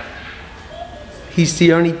dad. He's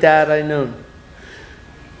the only dad I've known.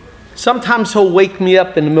 Sometimes he'll wake me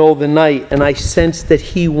up in the middle of the night and I sense that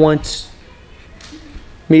he wants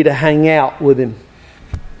me to hang out with him.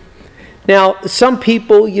 Now, some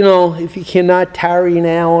people, if you cannot tarry an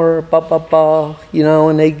hour,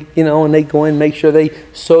 and they go in, make sure they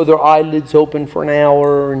sew their eyelids open for an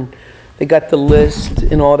hour, and they got the list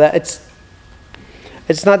and all that.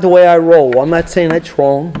 It's not the way I roll. I'm not saying that's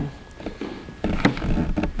wrong.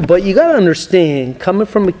 But you got to understand, coming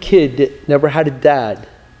from a kid that never had a dad,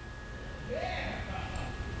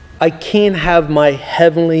 I can't have my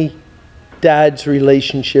heavenly dad's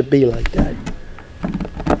relationship be like that.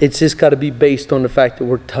 It's just got to be based on the fact that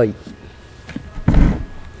we're tight.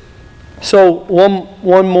 So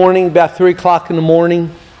one morning, about 3 o'clock in the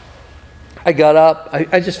morning, I got up.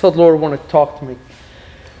 I just felt the Lord wanted to talk to me.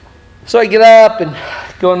 So I get up and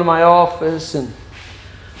go into my office, and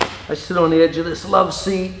I sit on the edge of this love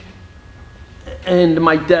seat. And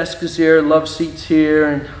my desk is here, love seat's here.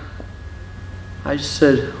 And I just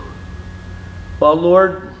said, well,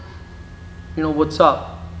 Lord, what's up?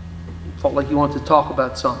 Felt like you wanted to talk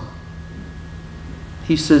about something.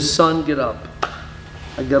 He says, son, get up.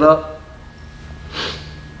 I get up.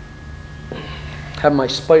 Have my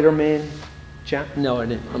Spider-Man jump. No, I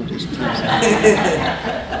didn't. I'm just teasing.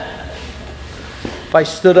 If I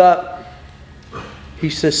stood up,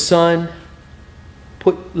 he says, son,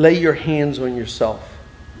 lay your hands on yourself.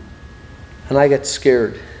 And I got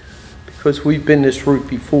scared because we've been this route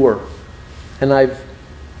before. And I've,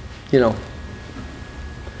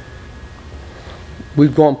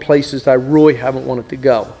 we've gone places I really haven't wanted to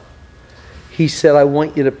go. He said, I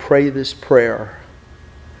want you to pray this prayer.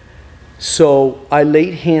 So I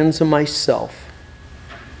laid hands on myself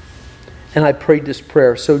and I prayed this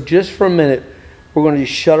prayer. So just for a minute, we're going to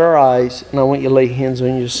just shut our eyes and I want you to lay hands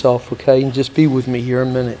on yourself, okay? And just be with me here a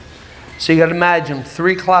minute. So you got to imagine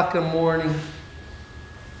 3 o'clock in the morning,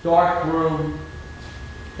 dark room,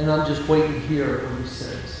 and I'm just waiting to hear what he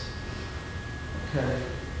says. Okay.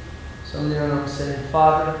 So I'm there and I'm saying,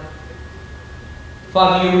 Father,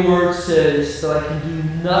 your word says that I can do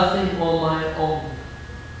nothing on my own.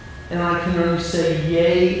 And I can only say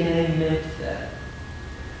yea and amen to that.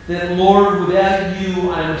 That, Lord, without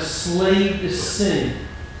you, I'm a slave to sin.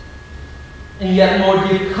 And yet, Lord,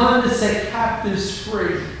 you've come to set captives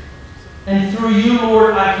free. And through you,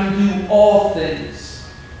 Lord, I can do all things.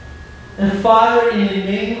 And Father, in the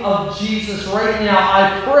name of Jesus, right now,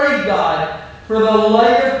 I pray, God, for the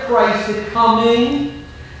light of Christ to come in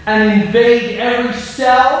and invade every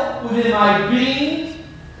cell within my being.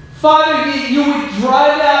 Father, you would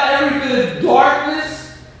drive out every bit of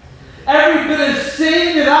darkness, every bit of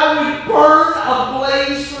sin, that I would burn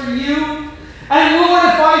ablaze for you. And Lord,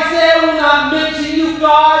 if I say I will not mention you,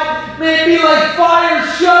 God, may it be like fire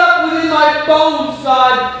shut up within my bones,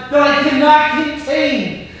 God, that I cannot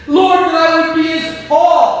contain. Lord, that I would be as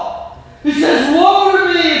Paul, who says, woe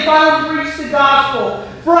to me if I don't preach the gospel,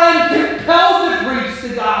 for I am compelled to preach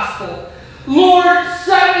the gospel. Lord,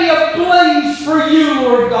 set me ablaze for you,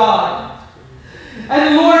 Lord God.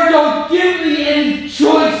 And Lord, don't give me any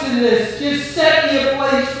choice in this. Just set me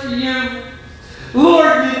ablaze for you. Lord,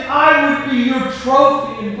 that I would be your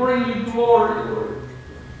trophy and bring you glory, Lord.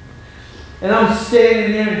 And I'm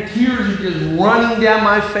standing there and tears are just running down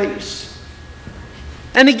my face.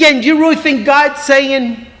 And again, do you really think God's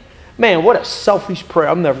saying, man, what a selfish prayer.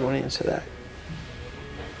 I'm never going to answer that.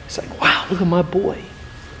 It's like, wow, look at my boy.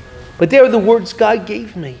 But they are the words God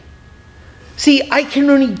gave me. See, I can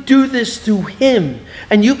only do this through Him.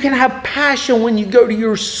 And you can have passion when you go to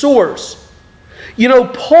your source.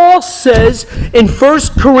 Paul says in 1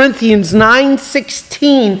 Corinthians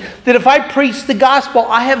 9:16 that if I preach the gospel,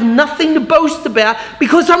 I have nothing to boast about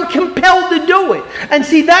because I'm compelled to do it. And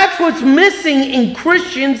see, that's what's missing in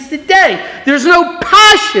Christians today. There's no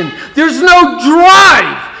passion. There's no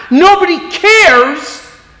drive. Nobody cares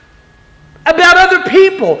about other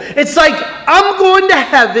people. It's like, I'm going to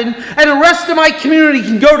heaven and the rest of my community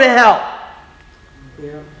can go to hell.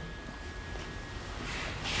 Yeah.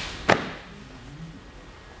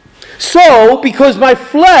 So, because my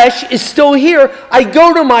flesh is still here, I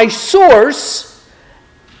go to my source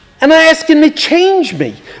and I ask Him to change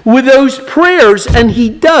me with those prayers, and He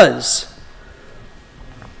does.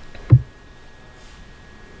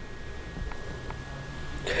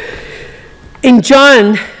 In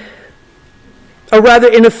John, or rather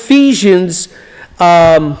in Ephesians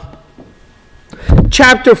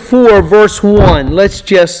chapter 4, verse 1, let's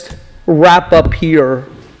just wrap up here.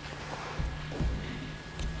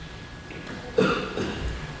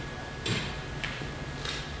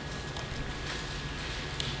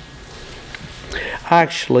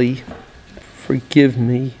 Actually, forgive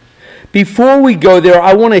me. Before we go there,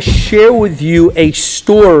 I want to share with you a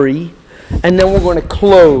story, and then we're going to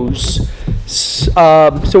close. So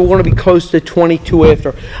we're going to be close to 22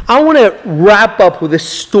 after. I want to wrap up with a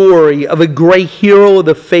story of a great hero of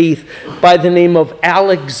the faith by the name of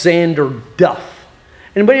Alexander Duff.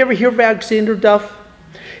 Anybody ever hear of Alexander Duff?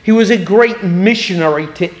 He was a great missionary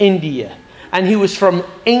to India, and he was from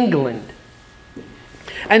England.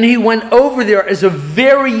 And he went over there as a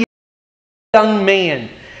very young man.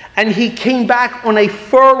 And he came back on a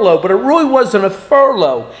furlough, but it really wasn't a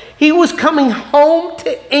furlough. He was coming home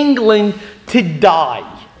to England to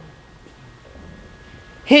die.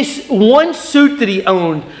 His one suit that he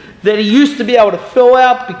owned, that he used to be able to fill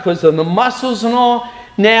out because of the muscles and all,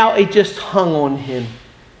 now it just hung on him.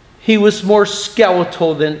 He was more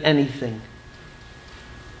skeletal than anything.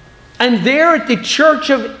 And there at the Church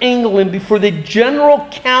of England, before the General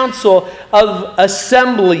Council of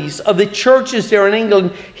Assemblies of the churches there in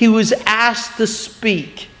England, he was asked to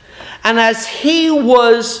speak. And as he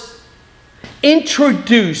was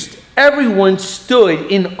introduced, everyone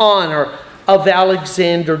stood in honor of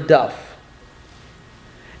Alexander Duff.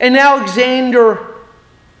 And Alexander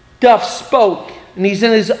Duff spoke, and he's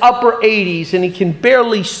in his upper 80s, and he can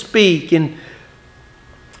barely speak,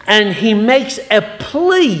 and he makes a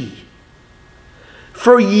plea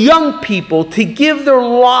for young people to give their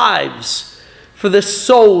lives for the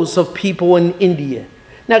souls of people in India.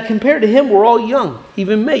 Now, compared to him, we're all young,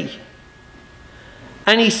 even me.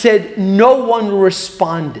 And he said, no one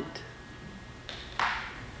responded.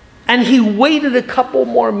 And he waited a couple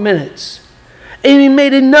more minutes. And he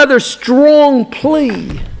made another strong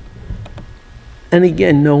plea. And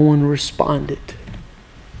again, no one responded.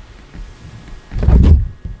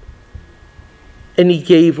 And he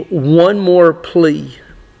gave one more plea.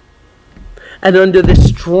 And under the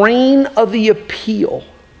strain of the appeal,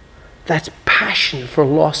 that's passion for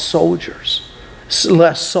lost soldiers,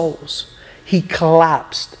 lost souls, he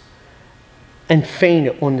collapsed and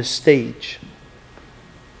fainted on the stage.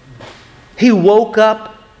 He woke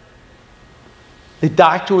up. The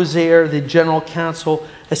doctor was there. The General Council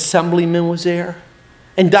Assemblyman was there.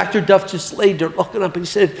 And Dr. Duff just laid there looking up and he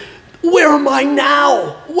said, "Where am I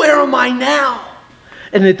now? Where am I now?"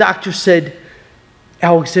 And the doctor said,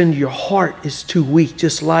 "Alexander, your heart is too weak.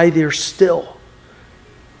 Just lie there still."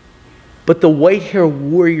 But the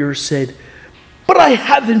white-haired warrior said, "But I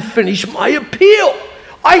haven't finished my appeal.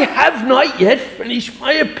 I have not yet finished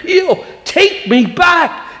my appeal. Take me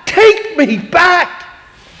back. Take me back."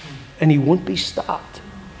 And he wouldn't be stopped.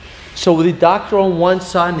 So with the doctor on one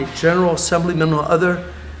side and the General Assemblyman on the other,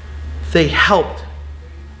 they helped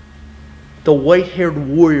the white-haired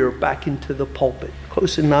warrior back into the pulpit,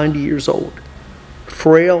 close to 90 years old,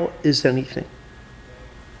 frail as anything.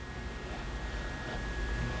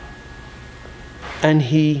 And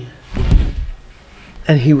he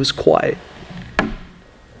was quiet.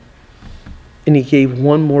 And he gave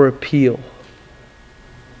one more appeal.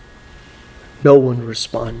 No one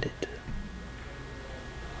responded.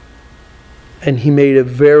 And he made a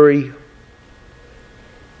very,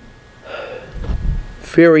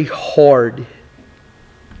 very hard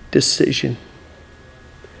decision.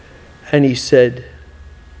 And he said,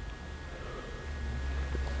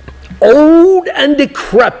 "Old and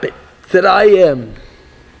decrepit that I am,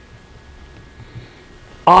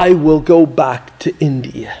 I will go back to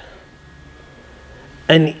India.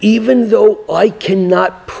 And even though I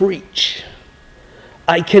cannot preach,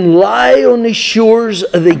 I can lie on the shores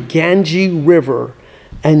of the Ganges River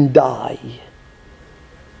and die,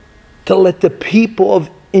 to let the people of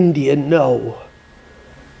India know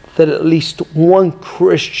that at least one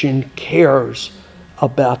Christian cares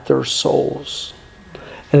about their souls."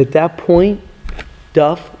 And at that point,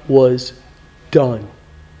 Duff was done.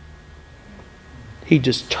 He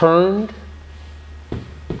just turned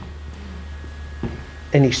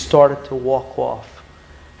and he started to walk off.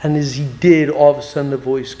 And as he did, all of a sudden the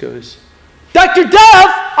voice goes, "Dr.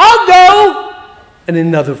 Duff, I'll go!" And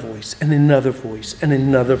another voice, and another voice, and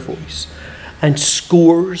another voice. And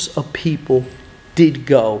scores of people did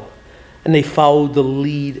go. And they followed the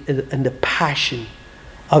lead and the passion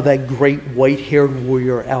of that great white-haired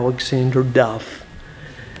warrior, Alexander Duff.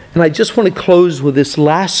 And I just want to close with this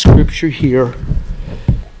last scripture here.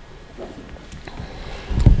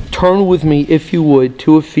 Turn with me, if you would,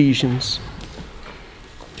 to Ephesians.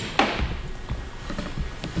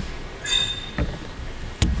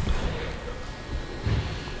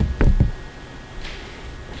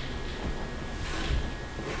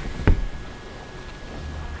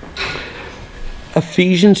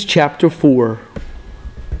 Ephesians chapter 4,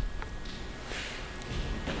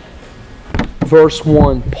 verse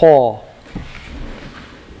 1, Paul.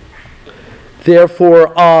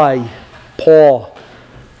 Therefore I, Paul,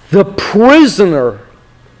 the prisoner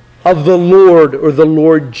of the Lord, or the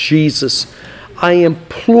Lord Jesus, I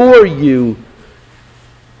implore you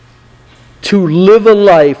to live a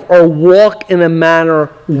life or walk in a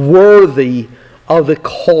manner worthy of the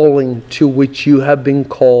calling to which you have been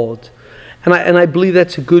called. And I believe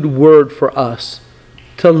that's a good word for us,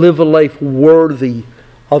 to live a life worthy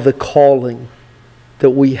of the calling that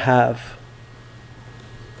we have.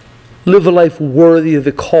 Live a life worthy of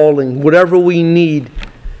the calling. Whatever we need,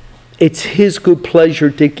 it's His good pleasure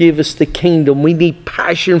to give us the kingdom. We need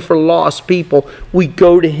passion for lost people. We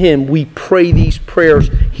go to Him. We pray these prayers.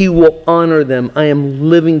 He will honor them. I am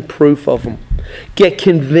living proof of them. Get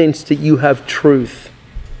convinced that you have truth.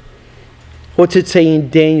 What's it say in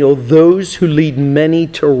Daniel? Those who lead many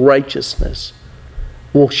to righteousness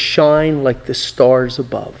will shine like the stars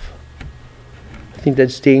above. I think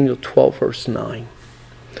that's Daniel 12, verse 9.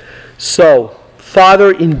 So,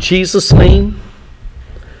 Father, in Jesus' name,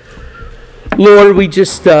 Lord, we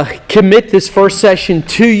just commit this first session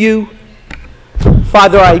to you.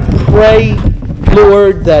 Father, I pray,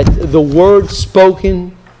 Lord, that the word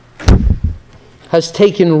spoken has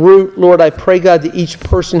taken root. Lord, I pray, God, that each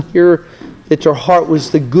person here, that their heart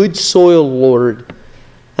was the good soil, Lord,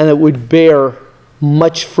 and it would bear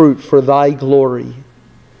much fruit for thy glory.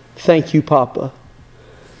 Thank you, Papa.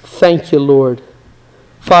 Thank you, Lord.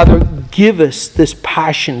 Father, give us this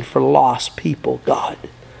passion for lost people, God.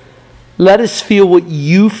 Let us feel what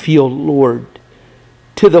you feel, Lord,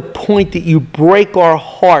 to the point that you break our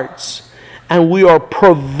hearts and we are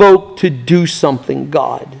provoked to do something,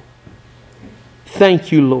 God.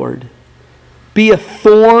 Thank you, Lord. Be a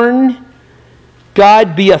thorn,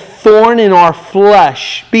 God, be a thorn in our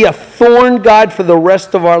flesh. Be a thorn, God, for the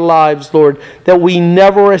rest of our lives, Lord, that we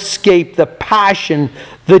never escape the passion,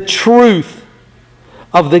 the truth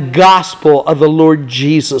of the gospel of the Lord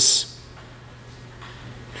Jesus.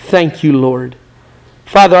 Thank you, Lord.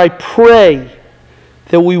 Father, I pray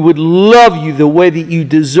that we would love you the way that you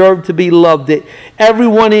deserve to be loved. That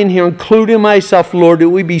everyone in here, including myself, Lord, that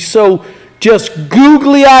we be so just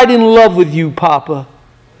googly-eyed in love with you, Papa,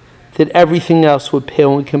 that everything else would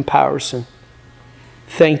pale in comparison.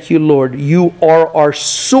 Thank you, Lord. You are our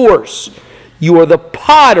source. You are the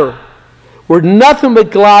potter. We're nothing but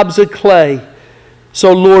globs of clay.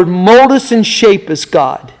 So, Lord, mold us and shape us,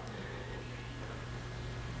 God,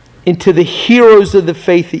 into the heroes of the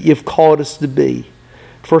faith that you've called us to be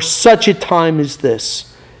for such a time as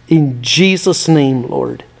this. In Jesus' name,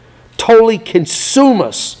 Lord, totally consume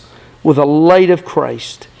us with the light of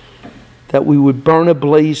Christ, that we would burn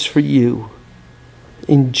ablaze for you.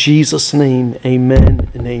 In Jesus' name, amen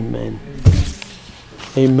and amen.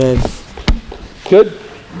 Amen. Good.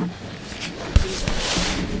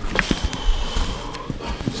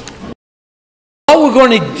 What we're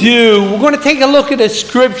going to do, we're going to take a look at a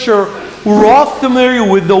scripture. We're all familiar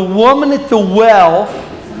with the woman at the well,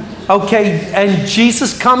 okay, and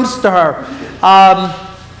Jesus comes to her.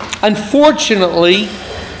 Unfortunately,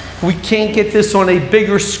 we can't get this on a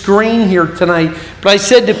bigger screen here tonight, but I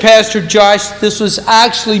said to Pastor Josh, this was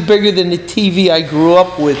actually bigger than the TV I grew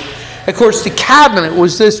up with. Of course, the cabinet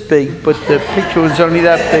was this big, but the picture was only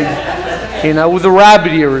that big, you know, with the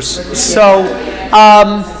rabbit ears. So,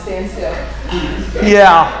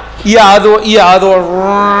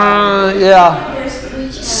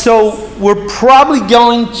 So we're probably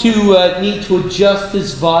going to need to adjust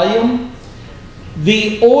this volume.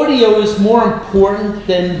 The audio is more important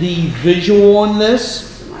than the visual on this.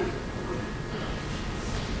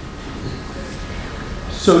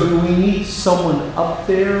 So do we need someone up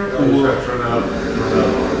there? Turn out.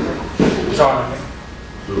 It's on. Is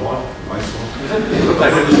it on? Nice one. It looks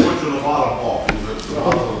like it's switching the bottom off. The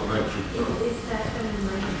bottom of the picture.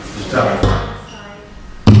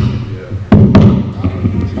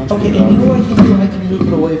 Okay, and you know what I can do? I can move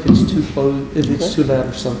it away if it's too close, if it's too loud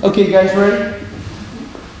or something. Okay, you guys ready?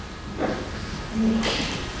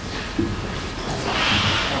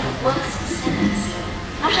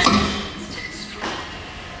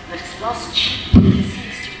 Lost sheep he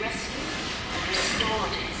seeks to rescue and restore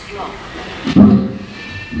to his flock.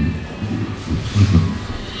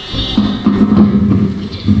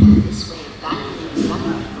 This way of battling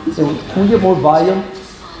one So, can we get more volume?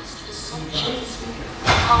 for centuries,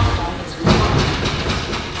 passed on his word.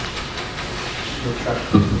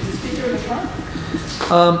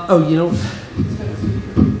 Oh, you know,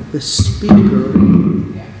 the speaker.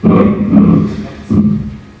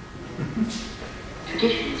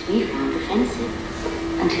 Traditions we found offensive.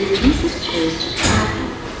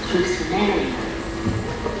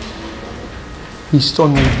 You still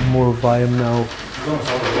need more volume now.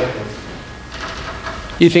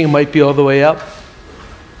 You think it might be all the way up?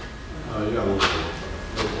 You got a little bit.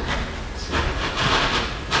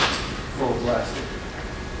 Full plastic.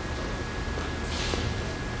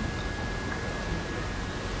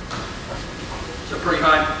 So pretty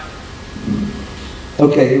high.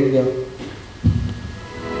 Okay, here we go.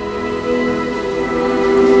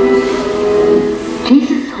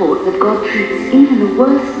 Jesus taught that God treats even the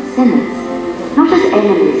worst sinners not as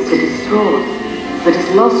enemies to destroy, but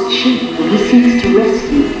as lost sheep whom he seeks to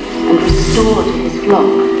rescue and restore to his flock.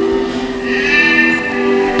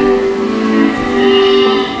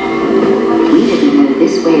 We didn't know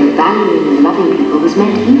this way of valuing and loving people was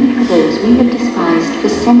meant even for those we have despised for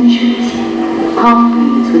centuries,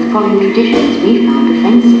 half-breeds with foreign traditions we found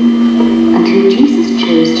offensive, until Jesus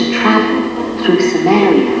chose to travel through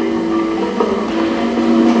Samaria.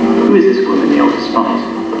 Who is this woman you're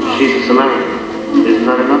despising? She's a Samaritan. Isn't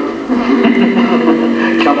that enough?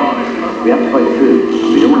 Come on, we have to fight through.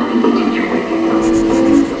 We don't want people to teach you waking up.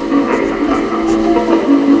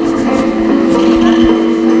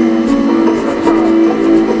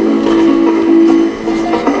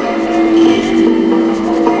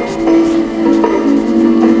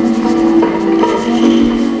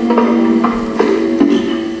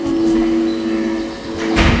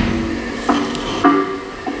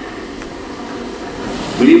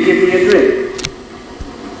 Will you give me a drink?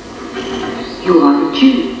 You are a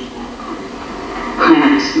Jew. I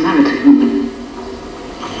am a Samaritan woman.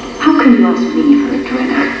 How can you ask me for a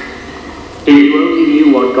drink? If you only knew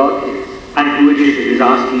what God is, and who it is that is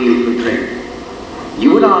asking you for drink, you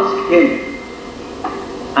would ask him,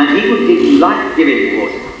 and he would give you life-giving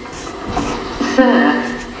water. Sir,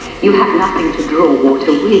 you have nothing to draw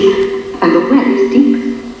water with, and the well is deep.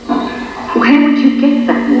 Where would you get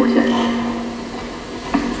that water?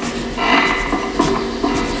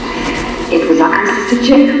 It was our ancestor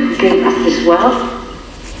Jacob who gave us this well.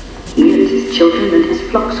 He and his children and his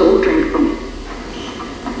flocks all drank from it.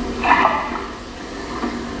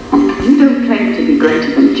 You don't claim to be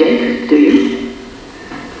greater than Jacob, do you?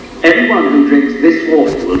 Everyone who drinks this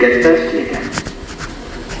water will get thirsty again.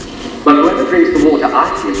 But whoever drinks the water I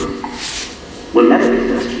give them will never be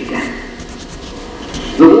thirsty again.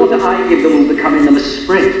 The water I give them will become in them a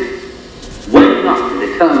spring, welling up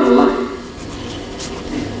with eternal life.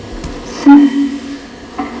 Sir,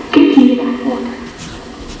 give me that water.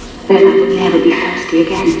 Then I will never be thirsty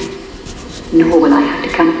again, nor will I have to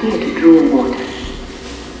come here to draw water.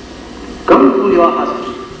 Go and call your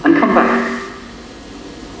husband and come back.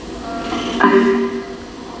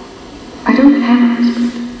 I don't have a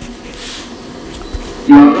husband.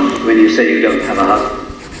 You are right when you say you don't have a husband.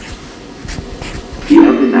 You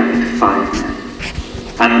have been married to 5 men,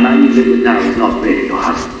 and the man you live with now is not really your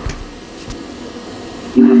husband.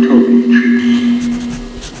 You have told me the truth.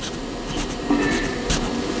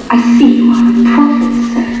 I see you are a prophet,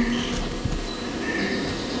 sir.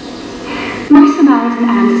 My Samaritan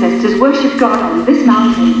ancestors worshipped God on this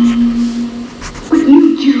mountain. But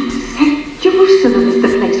you Jews say Jerusalem is the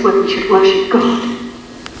place where we should worship God.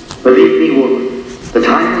 Believe me, woman, the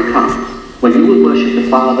time will come when you will worship the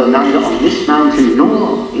Father neither on this mountain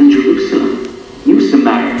nor in Jerusalem. You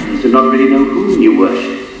Samaritans do not really know whom you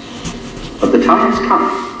worship. But the time has come,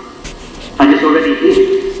 and is already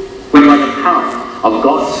here, when by the power of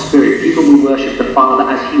God's Spirit people will worship the Father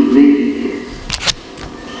as he really is,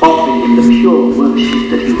 offering him the pure worship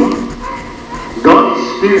that he wants. God is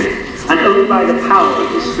Spirit, and only by the power of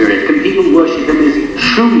his Spirit can people worship him as he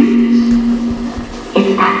truly is.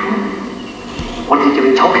 It's that woman. What is he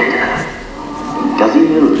doing talking to her? Does he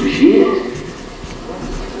know who she is?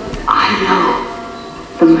 I know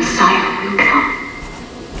the Messiah will come.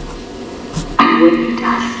 And when he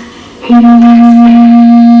does, he will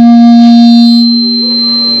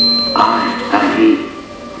I am he.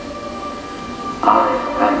 I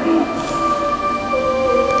am he.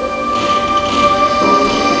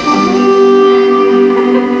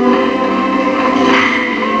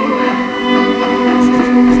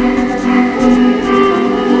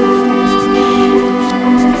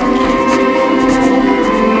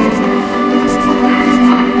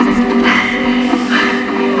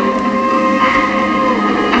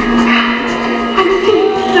 I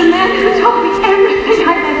see.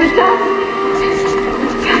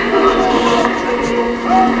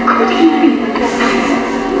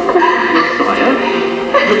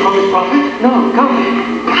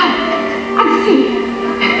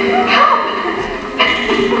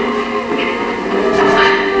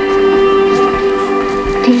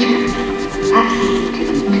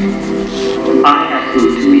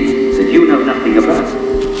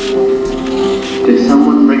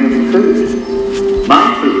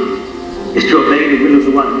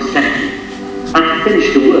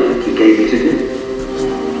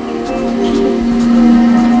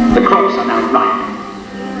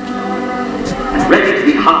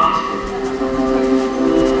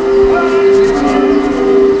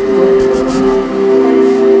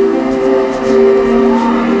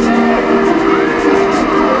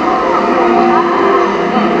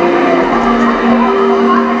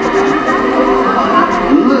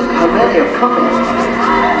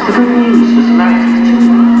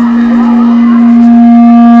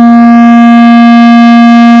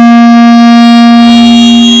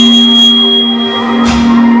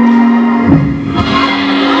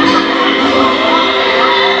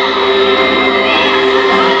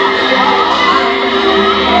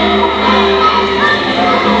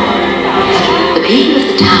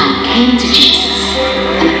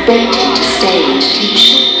 begged him to stay and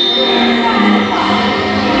teach them.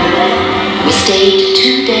 We stayed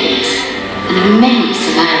 2 days, and many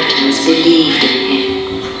Samaritans believed in him.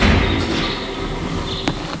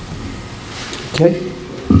 Okay.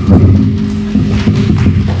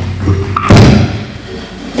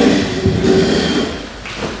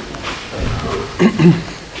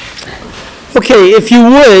 Okay, if you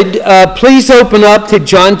would, please open up to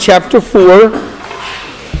John chapter 4.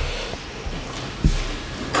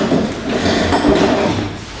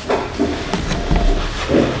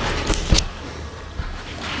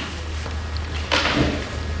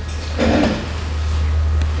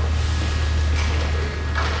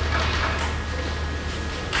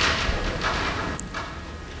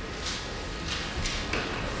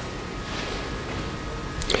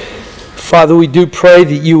 Father, we do pray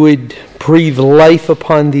that you would breathe life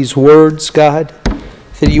upon these words, God,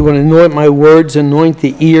 that you would anoint my words, anoint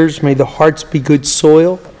the ears, may the hearts be good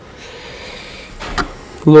soil.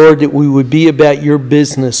 Lord, that we would be about your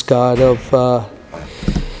business, God, of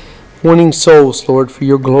winning souls, Lord, for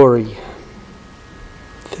your glory.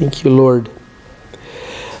 Thank you, Lord.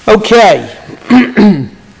 Okay.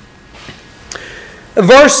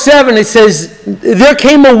 Verse 7, it says, there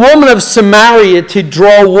came a woman of Samaria to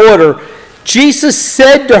draw water. Jesus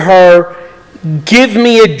said to her, give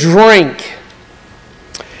me a drink.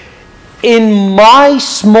 In my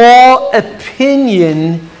small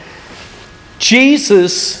opinion,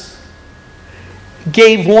 Jesus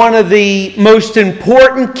gave one of the most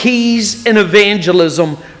important keys in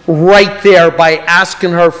evangelism right there by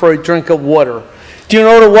asking her for a drink of water. Do you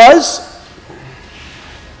know what it was?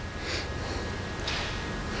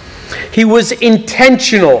 He was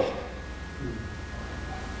intentional.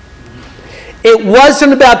 It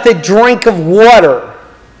wasn't about the drink of water.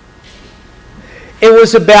 It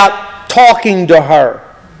was about talking to her.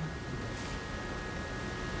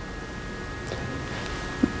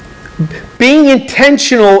 Being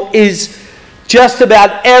intentional is just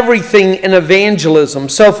about everything in evangelism.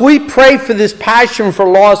 So if we pray for this passion for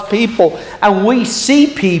lost people and we see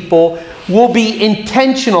people, we'll be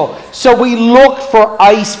intentional. So we look for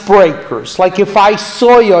icebreakers. Like if I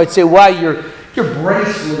saw you, I'd say, wow, your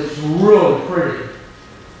bracelet is really pretty.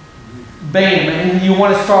 Bam. And you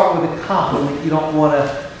want to start with a compliment. You don't want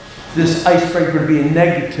this icebreaker to be a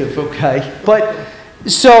negative, okay? But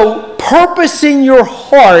so purpose in your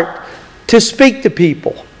heart to speak to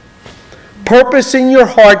people. Purpose in your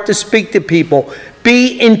heart to speak to people.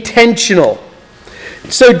 Be intentional.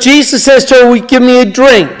 So Jesus says to her, give me a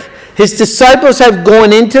drink. His disciples have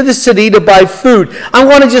gone into the city to buy food. I'm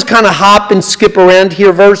going to just kind of hop and skip around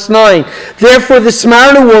here. Verse 9. Therefore the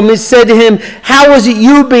Samaritan woman said to him, how is it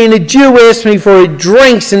you, being a Jew, ask me for a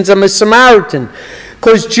drink since I'm a Samaritan?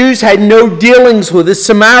 Because Jews had no dealings with the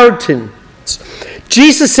Samaritans.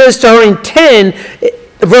 Jesus says to her in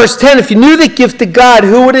verse 10, if you knew the gift of God,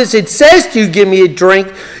 who it is, it says to you, give me a drink,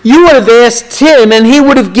 you would have asked him, and he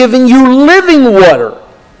would have given you living water.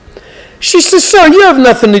 She says, sir, you have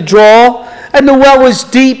nothing to draw, and the well was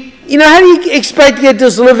deep. You know, how do you expect to get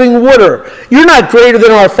this living water? You're not greater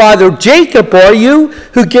than our father Jacob, are you,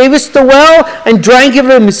 who gave us the well and drank of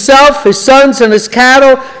it himself, his sons, and his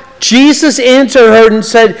cattle? Jesus answered her and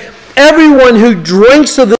said, everyone who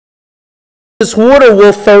drinks of this water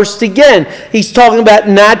will thirst again. He's talking about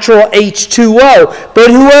natural H2O.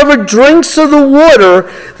 But whoever drinks of the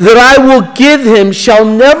water that I will give him shall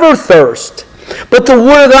never thirst. But the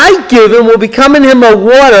water that I give him will become in him a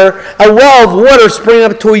well of water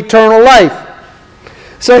springing up to eternal life.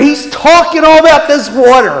 So he's talking all about this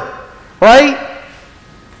water, right?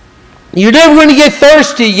 You're never going to get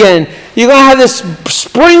thirsty again. You're going to have this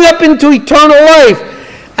spring up into eternal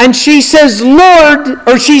life. And she says, Lord,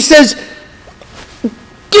 or she says,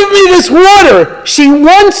 give me this water. She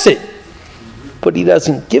wants it. But he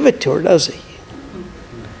doesn't give it to her, does he?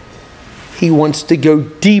 He wants to go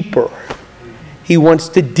deeper. He wants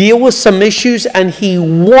to deal with some issues, and he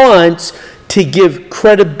wants to give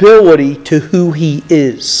credibility to who he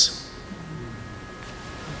is.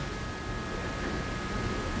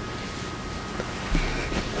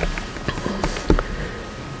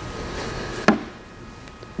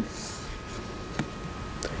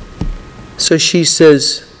 So she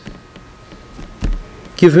says,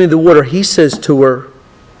 give me the water. He says to her,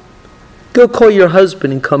 go call your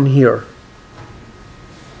husband and come here.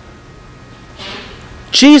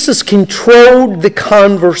 Jesus controlled the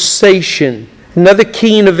conversation. Another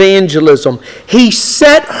key in evangelism. He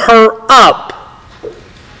set her up.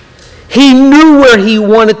 He knew where he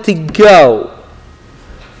wanted to go.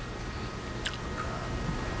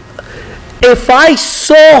 If I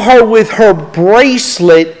saw her with her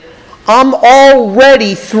bracelet, I'm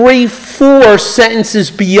already 3-4 sentences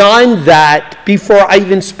beyond that before I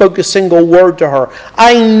even spoke a single word to her.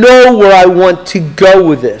 I know where I want to go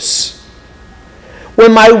with this.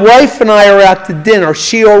 When my wife and I are out to dinner,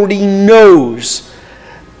 she already knows.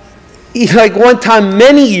 Like one time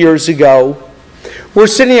many years ago, we're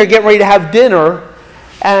sitting there getting ready to have dinner,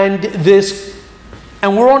 and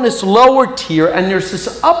we're on this lower tier, and there's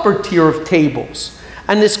this upper tier of tables.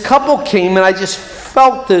 And this couple came, and I just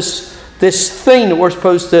felt this thing that we're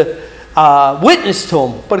supposed to witness to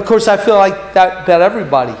them. But of course, I feel like that about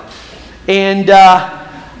everybody. And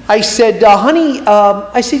I said, honey,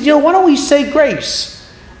 I said, why don't we say grace?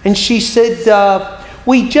 And she said,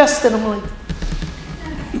 we just, and I'm like,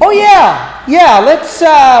 oh yeah, let's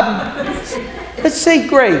say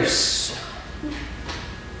grace.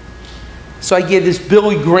 So I gave this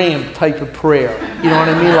Billy Graham type of prayer. You know what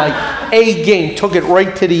I mean? Like A game, took it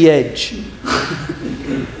right to the edge.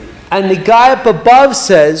 And the guy up above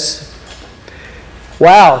says,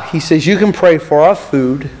 wow, he says, you can pray for our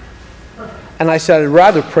food. And I said, I'd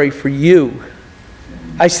rather pray for you.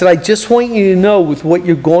 I said, I just want you to know with what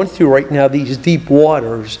you're going through right now, these deep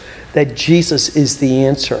waters, that Jesus is the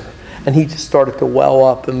answer. And he just started to well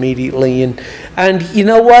up immediately. And you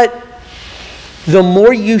know what? The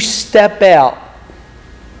more you step out,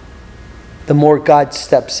 the more God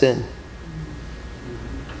steps in.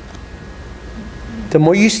 The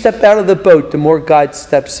more you step out of the boat, the more God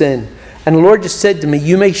steps in. And the Lord just said to me,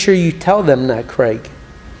 you make sure you tell them that, Craig.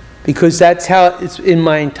 Because that's how it's in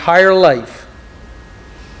my entire life.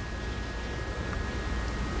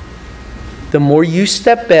 The more you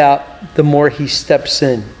step out, the more he steps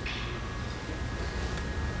in.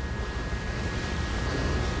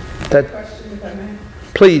 Question, if I may.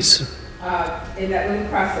 Please. In that little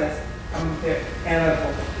process, I'm very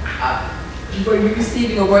analytical. Were you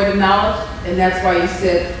receiving a word of knowledge, and that's why you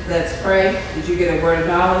said, let's pray? Did you get a word of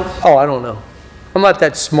knowledge? Oh, I don't know. I'm not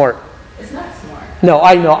that smart. It's not smart. No,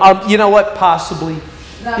 I know. You know what? Possibly.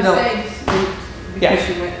 No, I'm saying because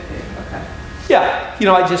Yeah. you went there. Okay.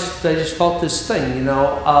 Yeah. I just felt this thing,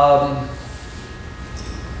 I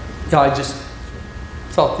just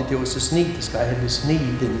felt that there was this need. This guy had this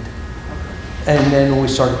need. And then when we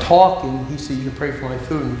started talking, he said, you can pray for my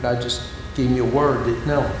food. And God just gave me a word that,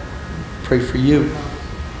 no, pray for you.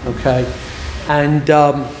 Okay? And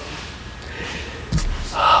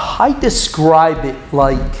I describe it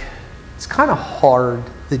like, it's kind of hard,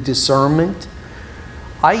 the discernment.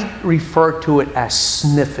 I refer to it as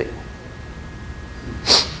sniffing.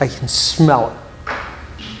 I can smell it.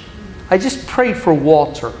 I just prayed for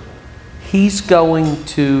Walter. He's going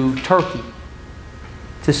to Turkey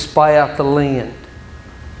to spy out the land.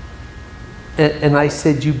 And I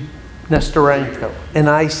said, Nestorenko. And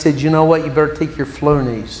I said, you know what, you better take your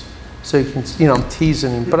Flonase. So you can, I'm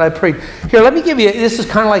teasing him. But I prayed. Here, let me give you, this is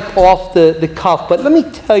kind of like off the cuff, but let me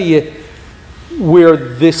tell you where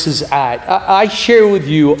this is at. I share with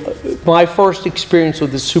you my first experience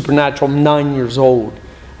with the supernatural. I'm 9 years old.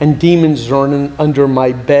 And demons are under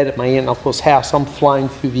my bed at my aunt and uncle's house. I'm flying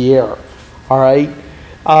through the air. All right?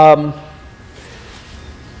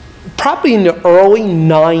 Probably in the early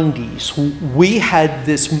 90s, we had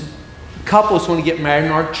this couple was going to get married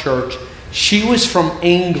in our church. She was from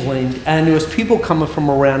England, and there was people coming from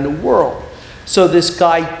around the world. So this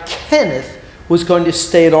guy, Kenneth, was going to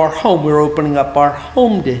stay at our home. We were opening up our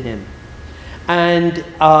home to him. And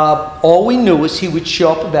all we knew was he would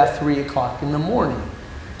show up about 3 o'clock in the morning.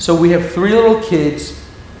 So we have 3 little kids.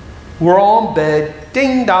 We're all in bed.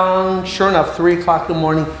 Ding dong. Sure enough, 3 o'clock in the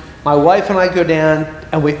morning, my wife and I go down,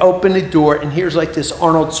 and we open the door, and here's like this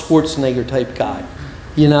Arnold Schwarzenegger type guy,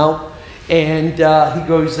 And he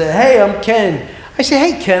goes, hey, I'm Ken. I say,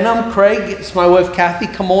 hey, Ken, I'm Craig. It's my wife, Kathy.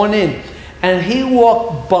 Come on in. And he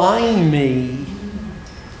walked by me.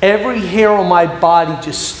 Every hair on my body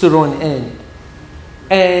just stood on end.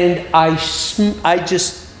 And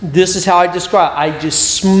this is how I describe it. I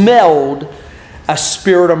just smelled a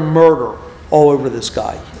spirit of murder all over this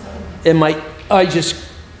guy. And I just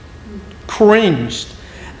cringed.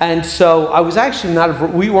 And so I was actually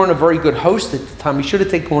we weren't a very good host at the time. We should have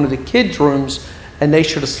taken one of the kids' rooms, and they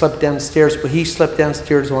should have slept downstairs, but he slept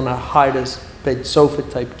downstairs on a hide-as-bed sofa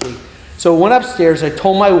type gate. So I went upstairs, I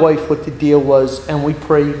told my wife what the deal was, and we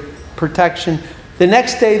prayed protection. The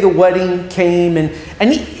next day the wedding came, and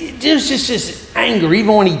there was just this anger.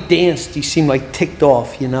 Even when he danced, he seemed like ticked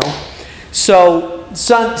off, So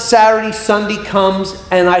Saturday, Sunday comes,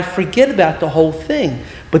 and I forget about the whole thing.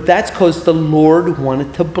 But that's because the Lord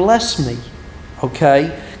wanted to bless me,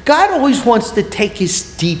 okay? God always wants to take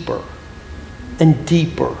us deeper and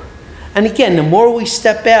deeper. And again, the more we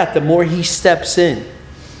step out, the more he steps in.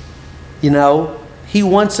 You know, He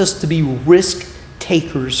wants us to be risk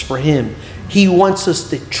takers for Him. He wants us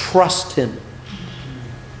to trust Him.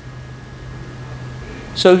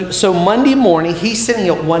 So Monday morning, he's sitting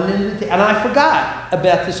at one end of the table. And I forgot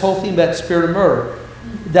about this whole thing about the spirit of murder.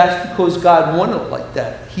 That's because God wanted it like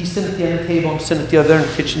that. He's sitting at the end of the table, I'm sitting at the other end of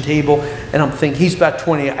the kitchen table, and I'm thinking, he's about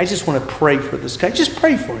 20. I just want to pray for this guy. Just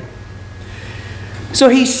pray for him. So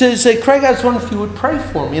he says, Craig, I was wondering if you would pray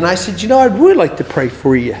for me. And I said, you know, I'd really like to pray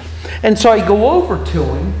for you. And so I go over to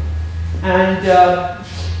him, and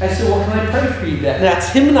I said, well, can I pray for you then? And that's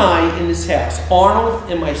him and I in this house, Arnold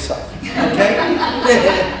and myself. Okay?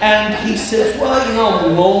 And he says, well, you know,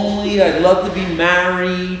 I'm lonely. I'd love to be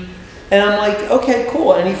married. And I'm like, okay,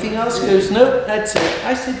 cool. Anything else? He goes, nope, that's it.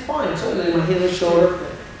 I said, fine. So I laid my hand on his shoulder.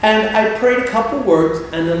 And I prayed a couple words.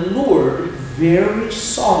 And the Lord very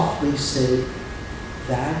softly said,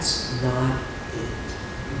 that's not it.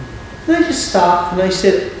 And I just stopped. And I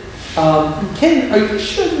said, Ken, are you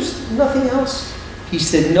sure there's nothing else? He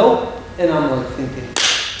said, nope. And I'm like thinking,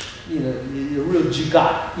 you know, you're real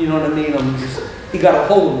jigat. You know what I mean? He got a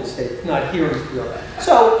hole in his head, not hearing clearly.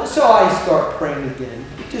 So I start praying again.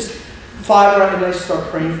 Just Father, and I start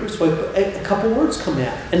praying for his wife. But a couple words come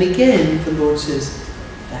out. And again, the Lord says,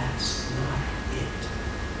 that's not it.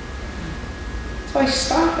 So I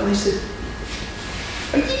stopped and I said,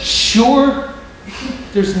 are you sure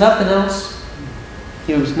there's nothing else?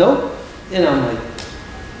 He goes, nope. And I'm like,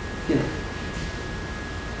 you know.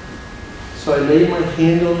 So I laid my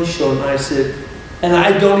hand on his shoulder and I said, and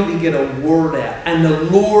I don't even get a word out. And the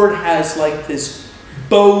Lord has like this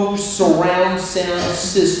Bose surround sound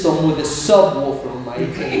system with a subwoofer in my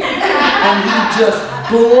hand. And he just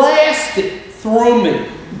blasted through me.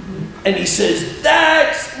 And he says,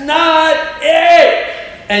 that's not it.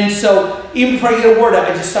 And so even before I get a word out,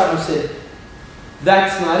 I just stopped and said,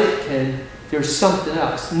 that's not it, Ken. There's something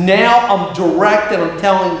else. Now I'm direct and I'm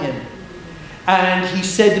telling him. And he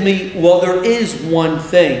said to me, well, there is one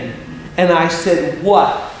thing. And I said,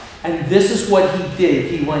 what? And this is what he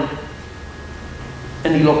did. He went,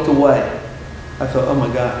 and he looked away. I thought, oh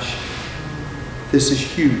my gosh, this is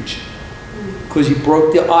huge. Because he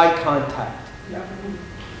broke the eye contact.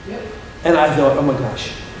 And I thought, oh my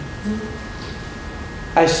gosh.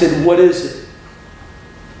 I said, what is it?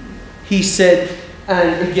 He said,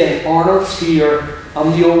 and again, Arnold's here.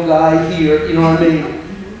 I'm the old guy here. You know what I mean?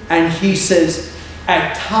 And he says,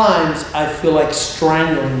 at times I feel like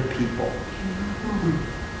strangling people.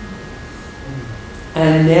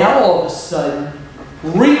 And now all of a sudden,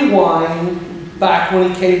 rewind back when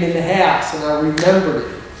he came in the house, and I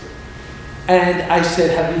remembered it. And I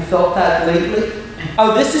said, have you felt that lately?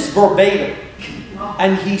 Oh, this is verbatim.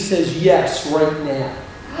 And he says, yes, right now.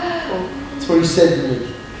 That's what he said to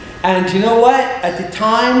me. And you know what? At the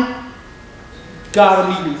time, God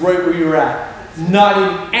will meet you right where you're at. Not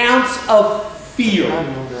an ounce of fear.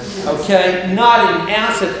 Okay? Not an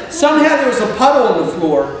ounce of... Somehow there was a puddle on the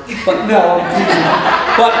floor. But no, I'm kidding.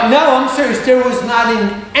 But no, I'm serious. There was not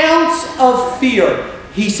an ounce of fear.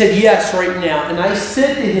 He said, yes, right now. And I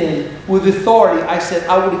said to him with authority, I said,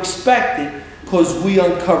 I would expect it because we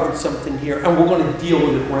uncovered something here. And we're going to deal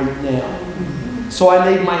with it right now. So I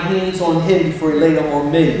laid my hands on him before he laid them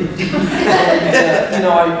on me. And, you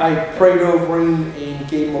know, I prayed over him and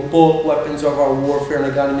gave him a book, Weapons of Our Warfare,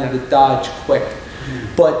 and I got him out of Dodge quick.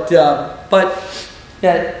 But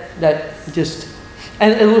that just,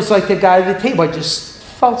 and it was like the guy at the table, I just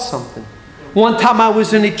felt something. One time I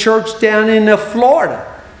was in a church down in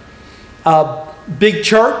Florida, a big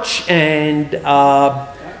church, and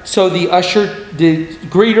so the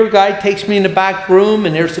greeter guy takes me in the back room,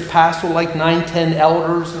 and there's the pastor, like 9, 10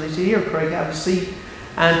 elders, and they say, here, Craig, have a seat.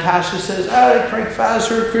 And pastor says, all right, Craig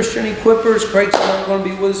Faisler, Christian Equippers, Craig's not going to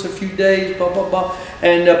be with us a few days, blah, blah, blah.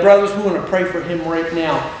 And brothers, we want to pray for him right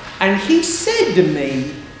now. And he said to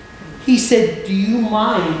me, he said, do you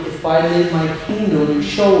mind if I lay my hand on your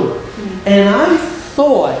shoulder? And I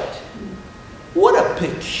thought, what a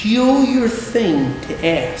peculiar thing to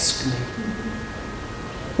ask me.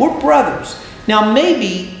 We're brothers. Now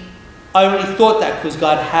maybe I only thought that because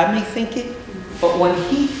God had me think it, but when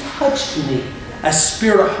he touched me, a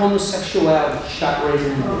spirit of homosexuality shot right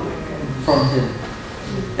in me from him.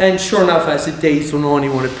 And sure enough, as the days went on, he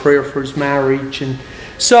wanted prayer for his marriage. And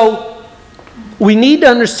so we need to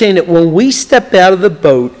understand that when we step out of the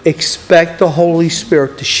boat, expect the Holy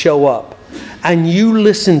Spirit to show up. And you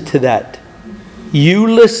listen to that. You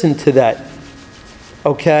listen to that.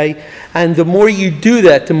 Okay? And the more you do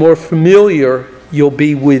that, the more familiar you'll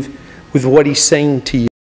be with what he's saying to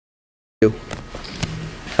you.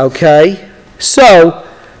 Okay? So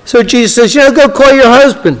Jesus says, go call your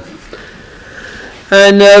husband.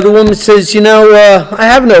 And the woman says, I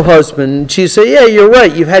have no husband. And she said, yeah, you're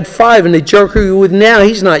right. You've had 5, and the jerker you're with now,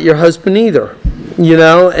 he's not your husband either.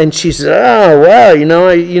 And she says, oh,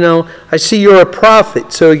 well, I see you're a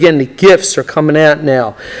prophet. So again, the gifts are coming out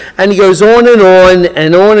now. And he goes on and on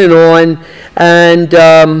and on and on.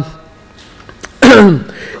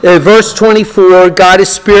 And verse 24, God is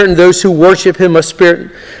spirit, and those who worship him must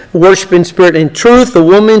worship in spirit and truth. The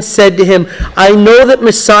woman said to him, I know that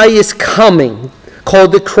Messiah is coming,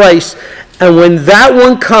 called the Christ, and when that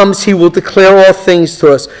one comes, he will declare all things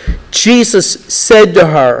to us. Jesus said to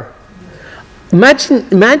her,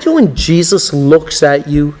 imagine when Jesus looks at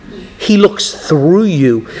you, he looks through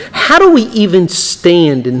you. How do we even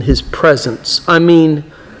stand in his presence? I mean,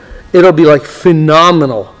 it'll be like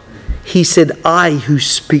phenomenal. He said, I who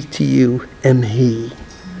speak to you am he.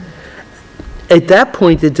 At that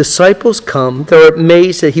point, the disciples come. They're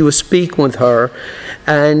amazed that he was speaking with her.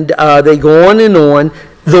 And they go on and on.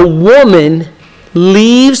 The woman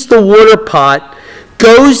leaves the water pot,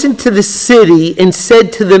 goes into the city, and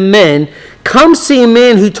said to the men, come see a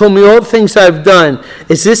man who told me all the things I've done.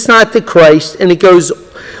 Is this not the Christ? And it goes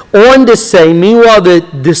on to say, meanwhile, the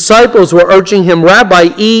disciples were urging him, Rabbi,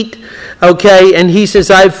 eat. Okay, and he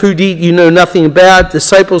says, I have food to eat you know nothing about.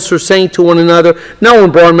 Disciples were saying to one another, no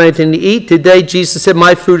one brought him anything to eat today. Jesus said,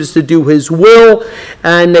 my food is to do his will.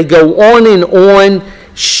 And they go on and on.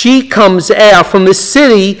 She comes out from the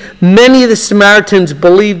city. Many of the Samaritans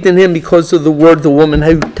believed in him because of the word of the woman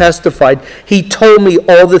who testified. He told me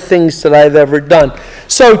all the things that I've ever done.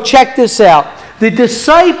 So check this out. The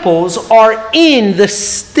disciples are in the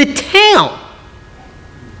town.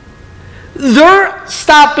 They're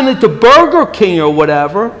stopping at the Burger King or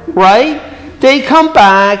whatever, right? They come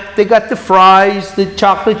back, they got the fries, the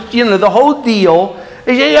chocolate, the whole deal.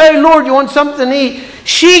 They say, hey, Lord, you want something to eat?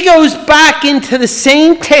 She goes back into the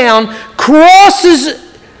same town,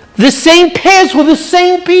 crosses the same paths with the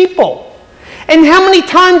same people. And how many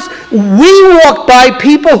times we walk by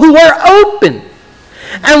people who are open?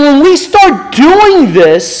 And when we start doing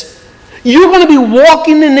this, you're going to be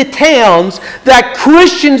walking in the towns that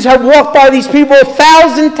Christians have walked by these people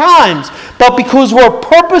 1,000 times. But because we're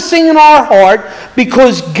purposing in our heart,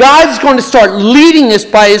 because God's going to start leading us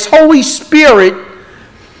by his Holy Spirit,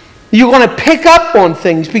 you're going to pick up on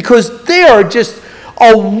things, because there are just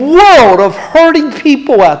a world of hurting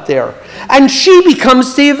people out there. And she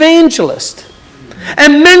becomes the evangelist.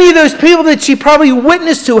 And many of those people that she probably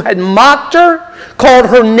witnessed to had mocked her, called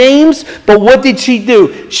her names, but what did she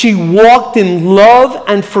do? She walked in love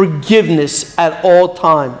and forgiveness at all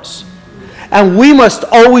times. And we must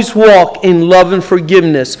always walk in love and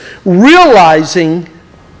forgiveness, realizing,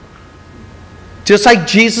 just like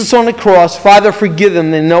Jesus on the cross, Father, forgive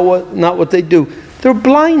them, they know not what they do. They're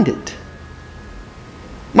blinded.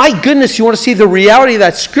 My goodness, you want to see the reality of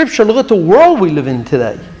that scripture? Look at the world we live in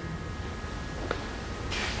today.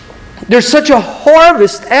 There's such a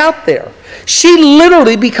harvest out there. She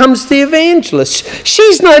literally becomes the evangelist.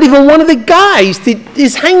 She's not even one of the guys that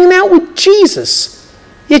is hanging out with Jesus.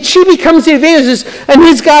 Yet she becomes the evangelist. And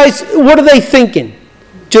his guys, what are they thinking?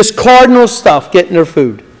 Just cardinal stuff, getting their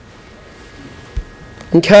food.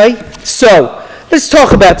 Okay? So, let's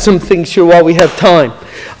talk about some things here while we have time.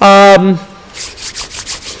 I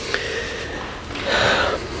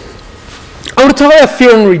want to talk about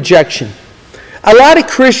fear and rejection. A lot of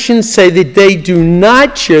Christians say that they do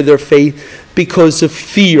not share their faith because of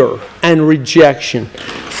fear and rejection.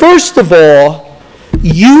 First of all,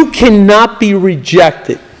 you cannot be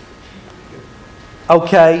rejected,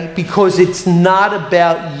 okay? Because it's not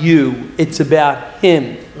about you, it's about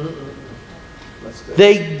him.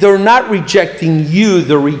 They're not rejecting you,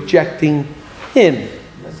 they're rejecting him,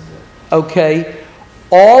 okay?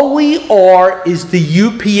 All we are is the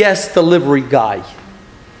UPS delivery guy.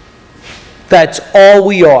 That's all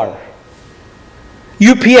we are.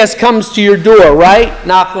 UPS comes to your door, right?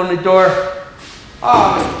 Knock on the door.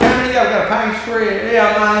 Oh, Henry, I've got a package for you.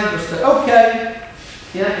 Yeah, I'm not interested. Okay.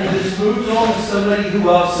 Yeah, and he just moves on to somebody who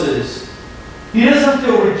else is. He doesn't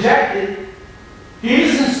feel rejected. He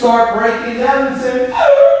doesn't start breaking down and saying,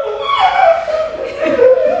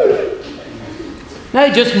 no,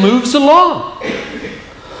 he just moves along.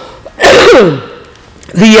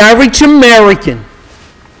 The average American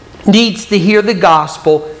needs to hear the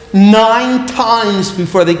gospel 9 times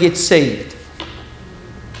before they get saved.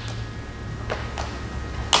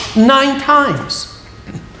 9 times.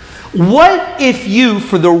 What if you,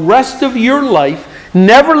 for the rest of your life,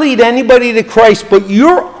 never lead anybody to Christ, but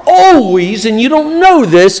you're always, and you don't know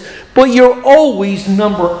this, but you're always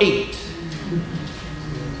number 8?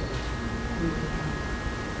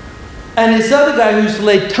 And this other guy who's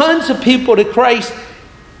led tons of people to Christ,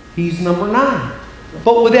 he's number 9.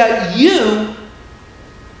 But without you,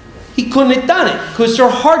 he couldn't have done it because their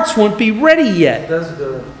hearts wouldn't be ready yet. That's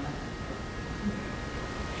good.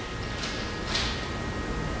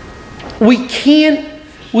 We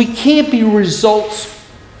can't be results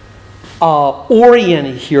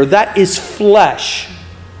oriented here. That is flesh.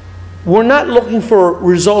 We're not looking for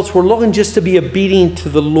results. We're looking just to be obedient to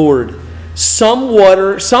the Lord. Some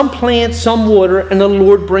water, some plant, some water, and the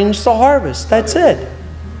Lord brings the harvest. That's it.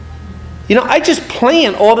 You know, I just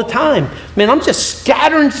plant all the time. Man, I'm just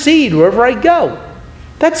scattering seed wherever I go.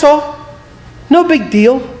 That's all. No big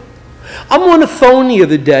deal. I'm on the phone the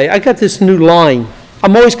other day. I got this new line.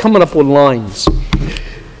 I'm always coming up with lines.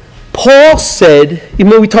 Paul said, you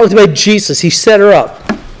know, we talked about Jesus. He set her up.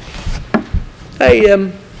 Hey,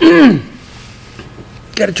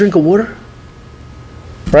 got a drink of water?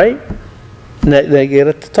 Right? And they get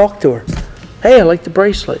to talk to her. Hey, I like the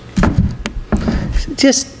bracelet.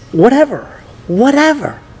 Just whatever.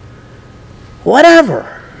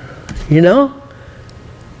 You know?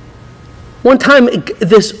 One time,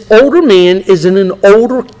 this older man is in an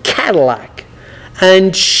older Cadillac.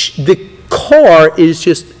 And the car is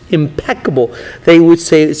just impeccable. They would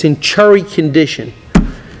say it's in cherry condition.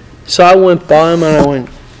 So I went by him and I went,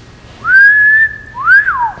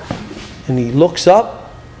 and he looks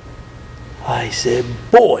up. I said,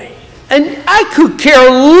 boy. And I could care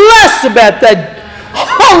less about that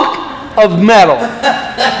hunk of metal.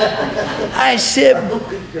 I said,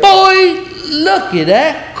 boy, look at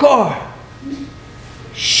that car.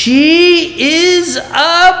 She is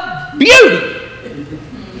a beauty.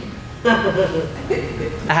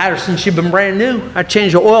 I had her since she'd been brand new. I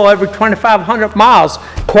changed the oil every 2,500 miles.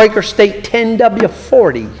 Quaker State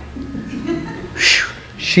 10W40.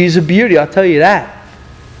 She's a beauty, I'll tell you that.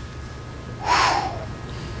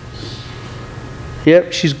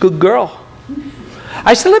 Yep, she's a good girl.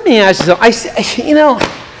 I said, let me ask you something. I said, you know,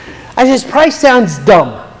 this probably sounds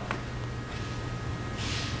dumb.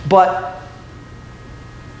 But,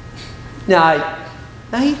 now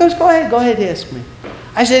he goes, go ahead, ask me.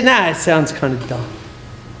 I said, nah, it sounds kind of dumb.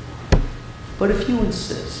 But if you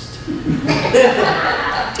insist, do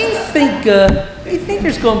you think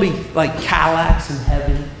there's going to be like Cadillacs in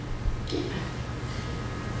heaven?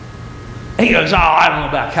 He goes, oh, I don't know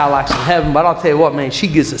about Cadillacs in heaven, but I'll tell you what, man, she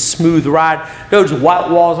gives a smooth ride. Those white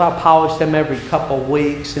walls, I polish them every couple of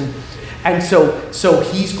weeks. And so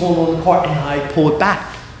he's going on the car, and I pull it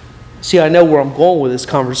back. See, I know where I'm going with this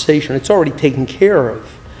conversation. It's already taken care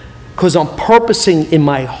of. Because I'm purposing in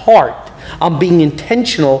my heart. I'm being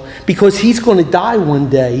intentional because he's going to die one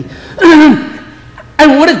day.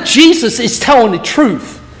 And what if Jesus is telling the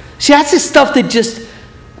truth? See, that's the stuff that just...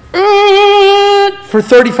 for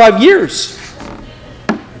 35 years.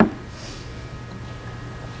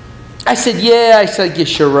 I said, I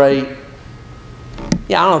guess you're right.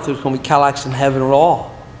 Yeah, I don't know if there's going to be Cadillacs in heaven at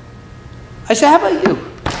all. I said, how about you?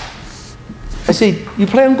 I said, you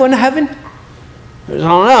plan on going to heaven? I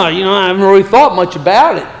don't know, you know, I haven't really thought much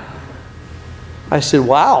about it. I said,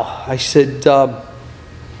 wow. I said,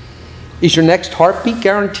 is your next heartbeat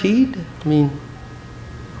guaranteed? I mean,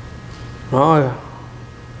 I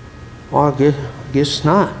guess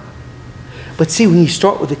not. But see, when you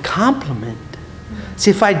start with a compliment,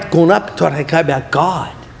 see, if I'd gone up and taught that guy about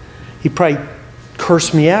God, he'd probably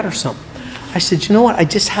curse me out or something. I said, you know what? I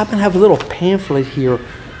just happen to have a little pamphlet here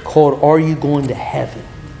called Are You Going to Heaven?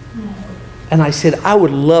 And I said, I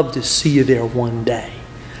would love to see you there one day.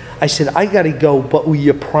 I said, I got to go, but will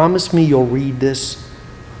you promise me you'll read this?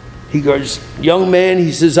 He goes, young man,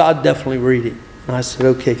 he says, I'll definitely read it. And I said,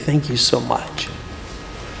 okay, thank you so much.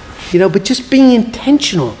 You know, but just being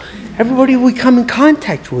intentional. Everybody we come in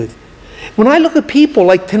contact with. When I look at people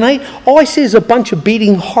like tonight, all I see is a bunch of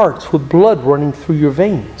beating hearts with blood running through your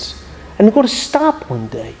veins. And they're going to stop one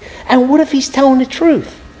day. And what if he's telling the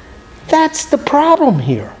truth? That's the problem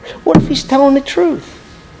here. What if he's telling the truth?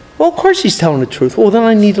 Well, of course he's telling the truth. Well, then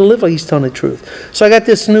I need to live like he's telling the truth. So I got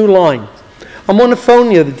this new line. I'm on the phone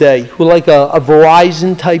the other day with like a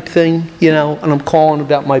Verizon type thing, you know, and I'm calling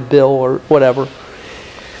about my bill or whatever.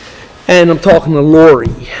 And I'm talking to Lori.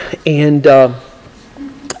 And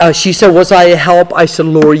she said, was I a help? I said,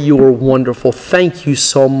 Lori, you were wonderful. Thank you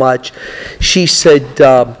so much. She said,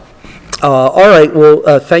 all right,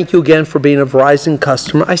 well, thank you again for being a Verizon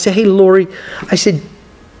customer. I said, hey, Lori, I said,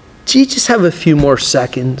 do you just have a few more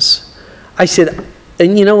seconds? I said,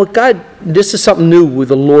 and you know what, God, this is something new with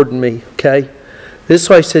the Lord and me, okay? This is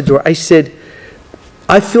what I said to her. I said,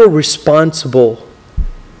 I feel responsible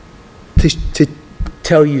to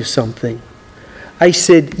tell you something. I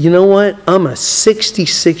said, you know what? I'm a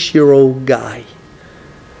 66-year-old guy.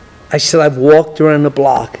 I said, I've walked around the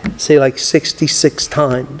block, say like 66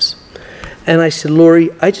 times. And I said,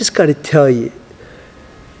 Lori, I just got to tell you,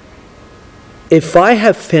 if I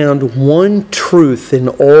have found one truth in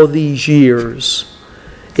all these years,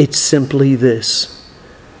 it's simply this,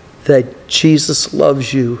 that Jesus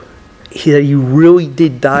loves you. That He really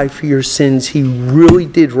did die for your sins. He really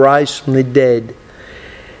did rise from the dead.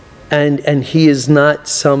 And He is not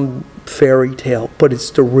some fairy tale, but it's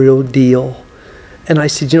the real deal. And I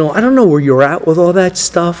said, you know, I don't know where you're at with all that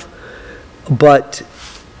stuff, but,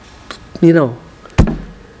 you know,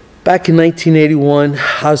 back in 1981,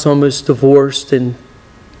 I was almost divorced, and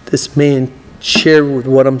this man shared with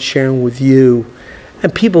what I'm sharing with you.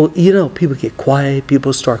 And people, you know, people get quiet,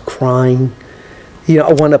 people start crying. You know,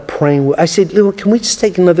 I want to pray. I said, Lou, can we just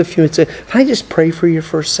take another few minutes? Can I just pray for you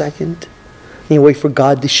for a second? And you wait for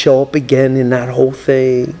God to show up again in that whole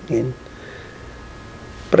thing.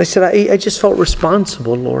 But I said, I just felt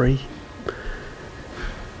responsible, Lori.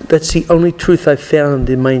 That's the only truth I've found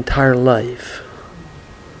in my entire life.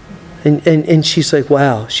 And she's like,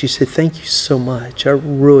 wow. She said, thank you so much. I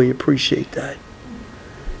really appreciate that.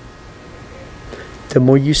 The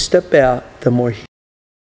more you step out, the more He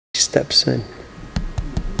steps in.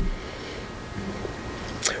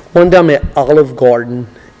 One day I'm at Olive Garden,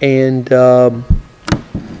 and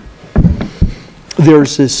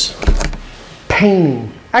there's this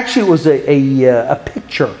painting. Actually, it was a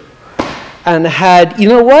picture. And it had, you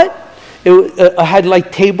know what? It had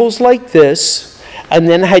like tables like this, and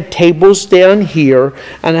then it had tables down here,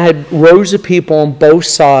 and it had rows of people on both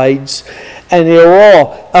sides. And they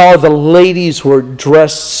were all the ladies were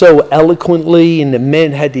dressed so eloquently, and the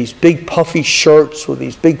men had these big puffy shirts with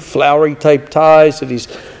these big flowery type ties, and these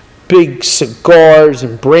big cigars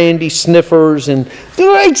and brandy sniffers, and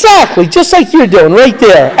exactly, just like you're doing right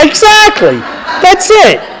there. Exactly. That's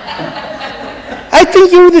it. I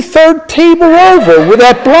think you were the third table over with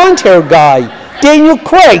that blonde-haired guy, Daniel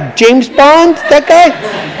Craig, James Bond, that guy.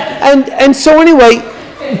 And so anyway,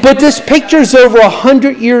 but this picture's over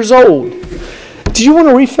 100 years old. Do you want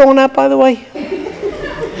a refill on that, by the way?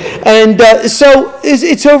 And so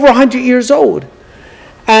it's over 100 years old.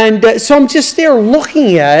 And so I'm just there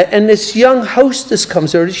looking at it, and this young hostess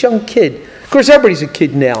comes over, this young kid. Of course, everybody's a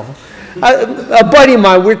kid now. A buddy of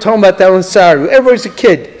mine, we were talking about that on Saturday. Everybody's a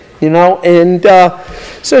kid, you know. And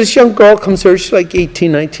so this young girl comes over. She's like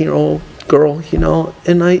 18, 19-year-old girl, you know.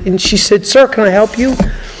 And she said, sir, can I help you?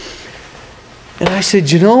 And I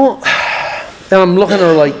said, you know, and I'm looking at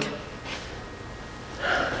her like,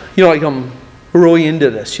 you know, like I'm really into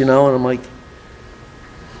this, you know. And I'm like,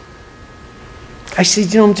 I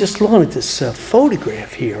said, you know, I'm just looking at this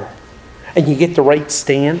photograph here. And you get the right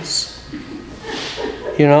stance,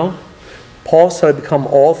 you know. Paul said, I become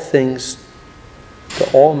all things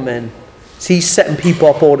to all men. See, he's setting people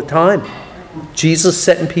up all the time. Jesus is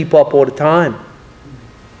setting people up all the time.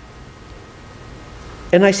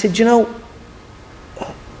 And I said, you know,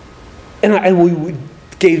 and we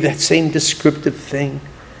gave that same descriptive thing.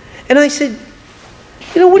 And I said,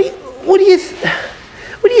 you know, what do you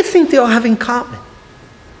think they all have in common?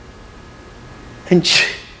 And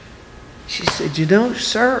she said, you know,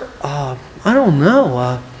 sir, I don't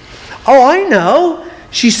know. Oh, I know.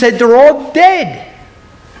 She said, they're all dead.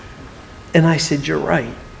 And I said, you're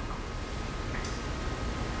right.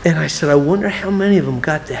 And I said, I wonder how many of them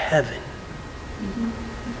got to heaven.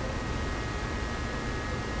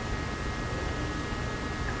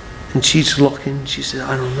 And she's looking. She said,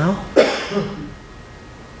 I don't know.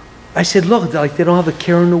 I said, look, like they don't have a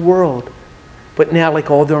care in the world. But now, like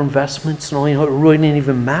all their investments and all, you know, it really didn't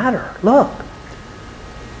even matter. Look.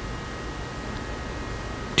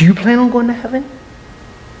 Do you plan on going to heaven?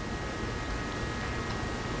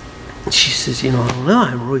 And she says, you know, I don't know.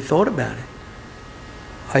 I haven't really thought about it.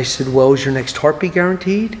 I said, well, is your next heartbeat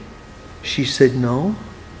guaranteed? She said, no.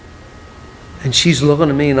 And she's looking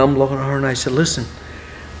at me, and I'm looking at her, and I said, listen,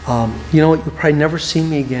 you know what? You'll probably never see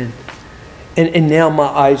me again. And now my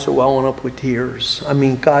eyes are welling up with tears. I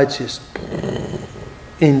mean, God's just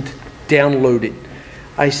downloaded.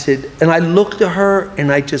 I said, and I looked at her,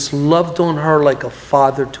 and I just loved on her like a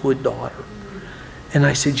father to a daughter. And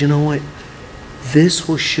I said, you know what? This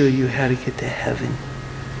will show you how to get to heaven.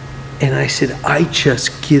 And I said, I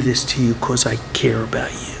just give this to you because I care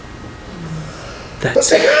about you.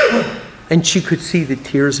 That's it. And she could see the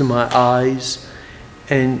tears in my eyes.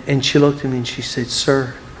 And she looked at me and she said,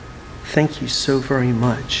 sir, thank you so very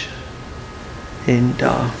much. And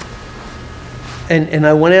I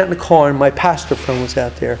went out in the car, and my pastor friend was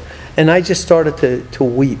out there. And I just started to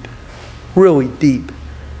weep, really deep.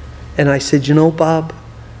 And I said, you know, Bob,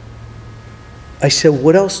 I said,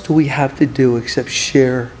 what else do we have to do except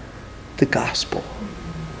share the gospel?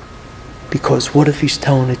 Because what if he's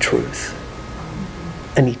telling the truth?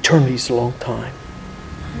 And eternity's a long time.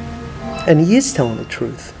 And he is telling the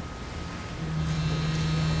truth.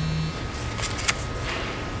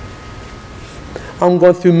 I'm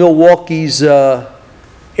going through Milwaukee's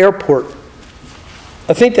airport.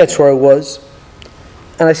 I think that's where I was.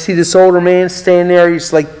 And I see this older man standing there.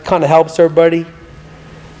 He's like, kind of helps everybody.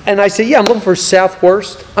 And I said, yeah, I'm looking for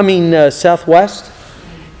Southwest.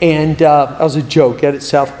 And that was a joke. Get it?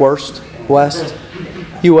 Southwest, West,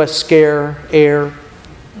 U.S. Scare, Air.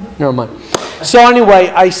 Never mind. So anyway,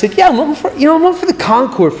 I said, yeah, I'm looking for the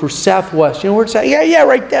Concorde for Southwest. You know where it's at? Yeah,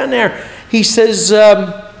 right down there. He says,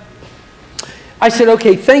 I said,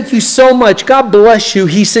 okay, thank you so much. God bless you.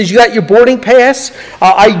 He says, you got your boarding pass?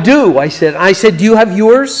 I do. I said, do you have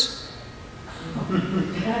yours?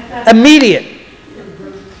 Immediate.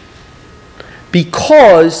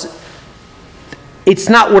 Because it's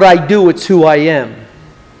not what I do, it's who I am.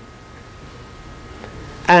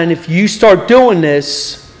 And if you start doing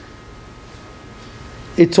this,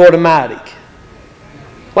 it's automatic.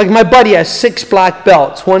 Like my buddy has 6 black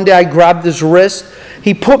belts. One day I grabbed his wrist.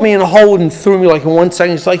 He put me in a hold and threw me like in 1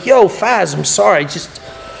 second. He's like, yo, Faz, I'm sorry. It's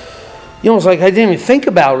like I didn't even think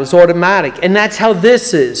about it. It's automatic. And that's how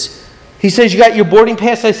this is. He says, you got your boarding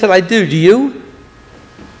pass? I said, I do. Do you?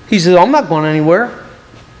 He says, I'm not going anywhere.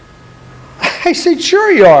 I said,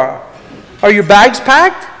 sure you are. Are your bags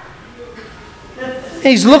packed? And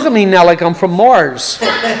he's looking at me now like I'm from Mars.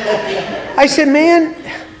 I said, man,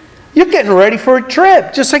 you're getting ready for a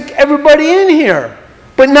trip, just like everybody in here.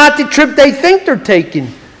 But not the trip they think they're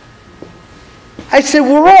taking. I said,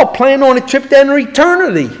 we're all planning on a trip to enter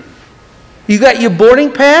eternity. You got your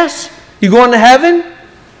boarding pass? You going to heaven?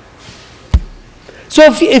 So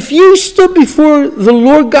if you stood before the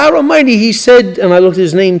Lord God Almighty, he said, and I looked at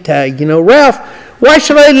his name tag, Ralph, why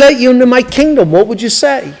should I let you into my kingdom? What would you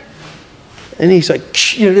say? And he's like,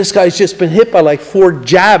 this guy's just been hit by like 4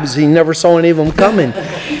 jabs. He never saw any of them coming.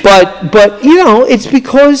 But it's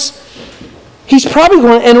because he's probably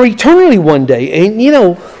going to enter eternity one day. And,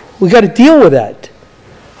 we got to deal with that.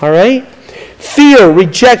 All right? Fear,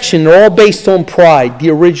 rejection, they're all based on pride,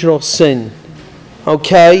 the original sin.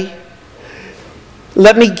 Okay?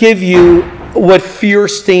 Let me give you what fear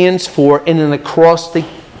stands for in an acrostic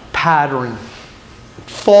pattern.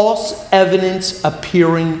 False evidence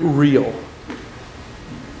appearing real.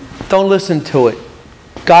 Don't listen to it.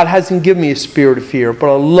 God hasn't given me a spirit of fear, but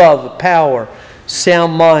a love, a power,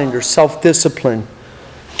 sound mind, or self-discipline.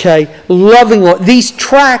 Okay? Loving on. These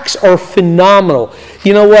tracks are phenomenal.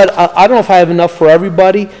 You know what? I don't know if I have enough for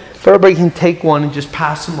everybody, but everybody can take one and just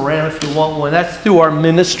pass them around if you want one. That's through our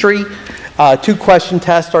ministry. 2-question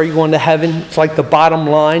test. Are you going to heaven? It's like the bottom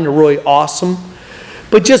line. They're really awesome.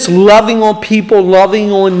 But just loving on people,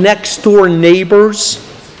 loving on next door neighbors.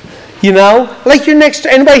 Like your next.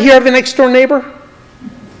 Anybody here have a next door neighbor?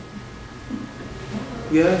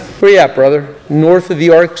 Yes. Where you at, brother? North of the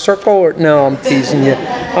Arctic Circle? Or no, I'm teasing you.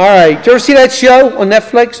 All right. Did you ever see that show on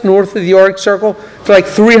Netflix, North of the Arctic Circle? It's like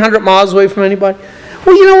 300 miles away from anybody.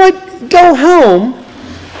 Well, you know what? Go home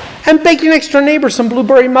and bake your next door neighbor some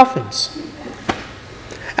blueberry muffins.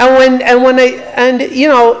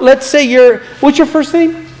 Let's say what's your first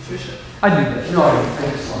name? Trisha. I do that. No, I don't.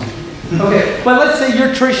 Okay, but let's say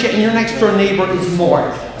you're Trisha and your next door neighbor is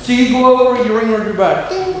Mark. So you go over, you ring her your bell,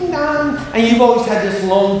 ding, ding, dong, and you've always had this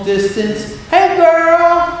long distance. Hey girl,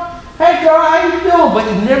 how you doing? But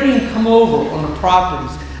you never even come over on the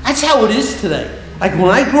properties. That's how it is today. Like when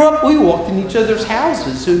I grew up, we walked in each other's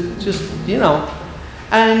houses. So just,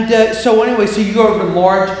 And so anyway, so you go over to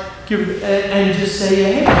Marge and just say,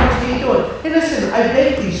 hey, Marge, how you doing? Hey, listen, I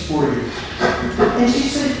baked these for you. And she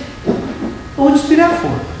said, well, what'd you do that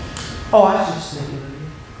for? Oh, I was just thinking of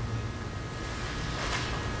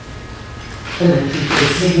you. And then she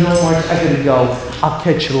said, Marge, I gotta go. I'll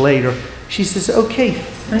catch you later. She says, okay,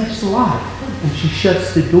 thanks a lot. And she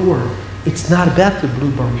shuts the door. It's not about the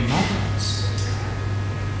blueberry muffins.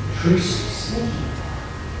 Teresa's thinking.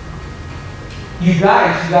 You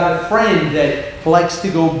guys, you got a friend that likes to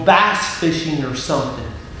go bass fishing or something.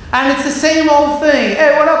 And it's the same old thing.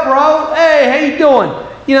 Hey, what up, bro? Hey, how you doing?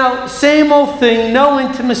 Same old thing, no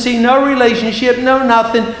intimacy, no relationship, no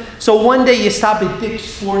nothing. So one day you stop at Dick's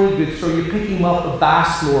Sporting Goods store, you pick him up a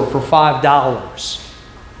bass lure for $5.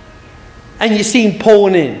 And you see him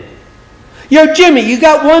pulling in. Yo, Jimmy, you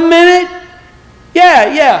got 1 minute?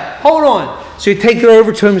 Yeah, hold on. So you take it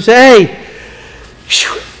over to him and say, hey.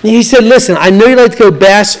 He said, listen, I know you like to go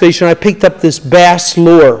bass fishing. I picked up this bass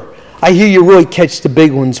lure. I hear you really catch the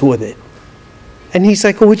big ones with it. And he's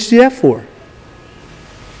like, oh, what'd you do that for?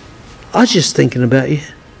 I was just thinking about you.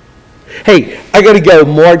 Hey, I got to go.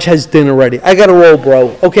 Marge has dinner ready. I got to roll,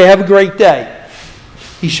 bro. Okay, have a great day.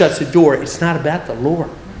 He shuts the door. It's not about the Lord.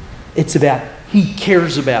 It's about he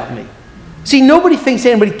cares about me. See, nobody thinks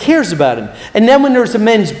anybody cares about him. And then when there's a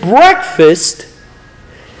men's breakfast,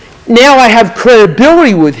 now I have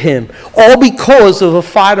credibility with him, all because of a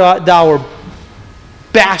 $5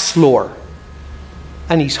 Faisler.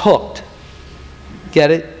 And he's hooked.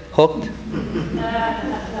 Get it? Hooked?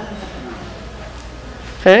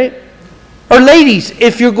 Okay? Or ladies,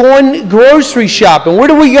 if you're going grocery shopping, where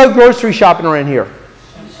do we go grocery shopping around here?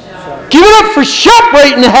 Give it up for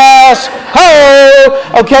ShopRite in the house.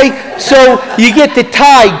 Ho! Okay, so you get the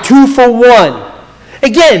Tide 2 for 1.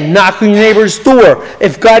 Again, knock on your neighbor's door.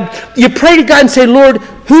 If God, you pray to God and say, Lord,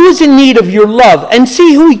 who is in need of your love? And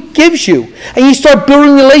see who he gives you. And you start building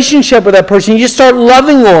a relationship with that person. You just start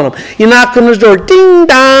loving on him. You knock on his door. Ding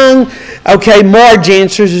dong. Okay, Marge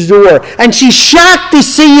answers his door. And she's shocked to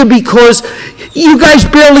see you because you guys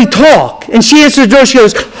barely talk. And she answers the door. She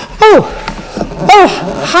goes, oh,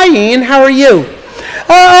 hi, Ian. How are you?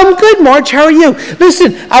 I'm good, Marge. How are you?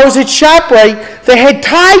 Listen, I was at ShopRite. They had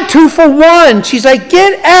Tide 2 for 1. She's like,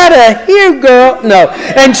 get out of here, girl. No.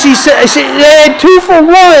 And she said, they had 2 for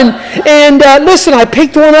 1. And listen, I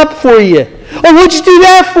picked one up for you. Oh, what'd you do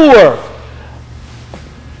that for?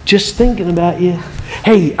 Just thinking about you.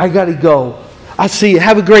 Hey, I got to go. I'll see you.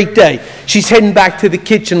 Have a great day. She's heading back to the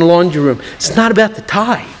kitchen, the laundry room. It's not about the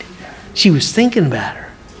Tide. She was thinking about her.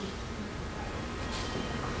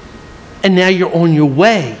 And now you're on your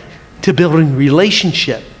way to building a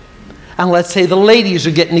relationship. And let's say the ladies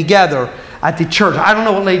are getting together at the church. I don't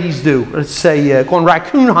know what ladies do. Let's say going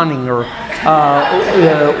raccoon hunting or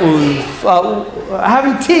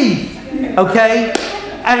having tea, okay?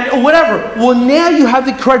 And whatever. Well, now you have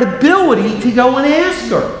the credibility to go and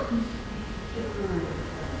ask her.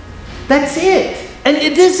 That's it. And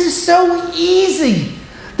this is so easy.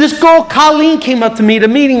 This girl, Colleen, came up to me at a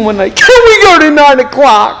meeting one night. Can we go to 9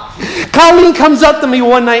 o'clock? Colleen comes up to me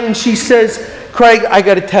one night and she says, Craig, I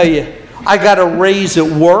got to tell you, I got a raise at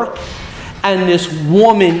work, and this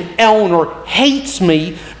woman, Eleanor, hates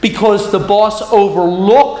me because the boss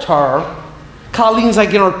overlooked her. Colleen's like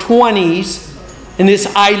in her 20s, and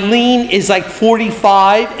this Eileen is like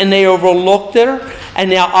 45, and they overlooked her, and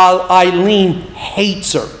now Eileen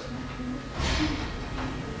hates her.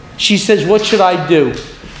 She says, what should I do?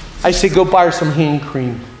 I said, go buy her some hand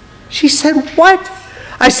cream. She said, what?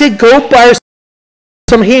 I said, go buy her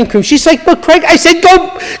some hand cream. She's like, but Craig, I said, go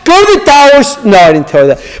to the dollar store. No, I didn't tell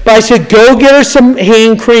her that. But I said, go get her some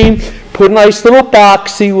hand cream, put a nice little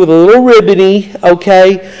boxy with a little ribbony,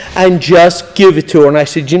 okay, and just give it to her. And I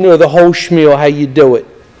said, you know the whole schmeal, how you do it.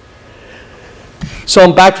 So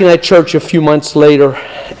I'm back in that church a few months later,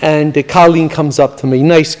 and Colleen comes up to me.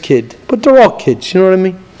 Nice kid. But they're all kids, you know what I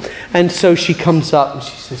mean? And so she comes up and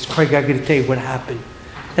she says, Craig, I got to tell you what happened.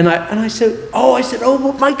 And I said,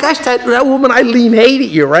 oh my gosh, that woman Eileen hated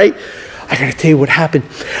you, right? I got to tell you what happened.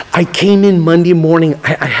 I came in Monday morning,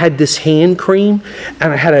 I had this hand cream,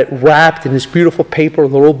 and I had it wrapped in this beautiful paper, a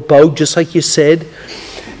little bow, just like you said.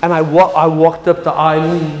 And I walked up to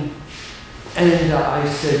Eileen, and I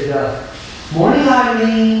said, morning,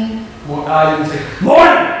 Eileen. Eileen's like,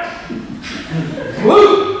 morning!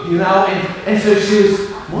 Woo! You know, and so she was,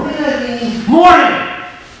 morning, Eileen. Morning!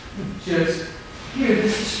 Just, here,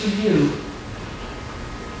 this is for you.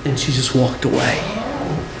 And she just walked away.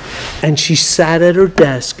 And she sat at her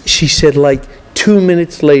desk. She said, like 2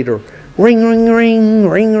 minutes later, ring, ring, ring,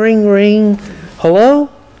 ring, ring, ring. Hello?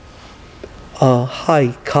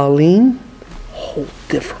 Hi, Colleen. Whole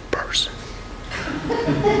different person.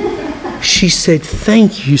 She said,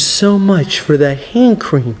 thank you so much for that hand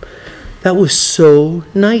cream. That was so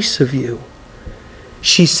nice of you.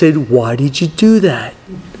 She said, why did you do that?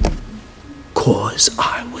 'Cause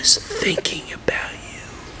I was thinking about you.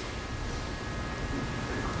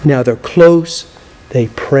 Now they're close. They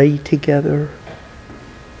pray together.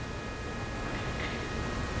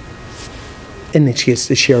 And then she gets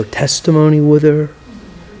to share a testimony with her.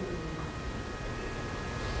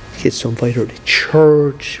 He gets to invite her to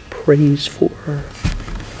church, prays for her.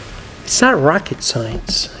 It's not rocket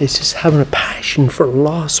science. It's just having a passion for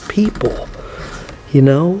lost people, you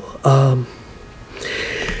know?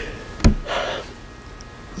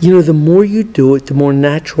 The more you do it, the more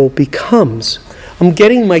natural it becomes. I'm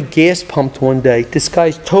getting my gas pumped one day. This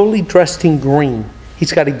guy's totally dressed in green.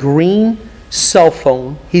 He's got a green cell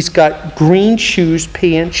phone. He's got green shoes,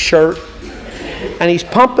 pants, shirt. and he's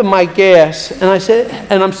pumping my gas, and I said,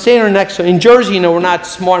 and I'm standing there next to him. In Jersey, we're not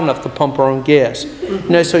smart enough to pump our own gas.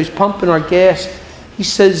 So he's pumping our gas. He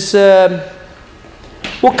says,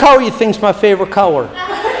 what color do you think's my favorite color?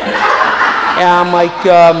 And I'm like,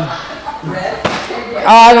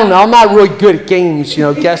 I don't know. I'm not really good at games,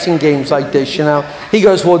 guessing games like this, He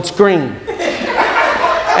goes, well, it's green.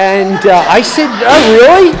 And I said, oh,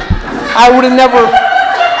 really? I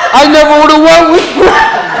never would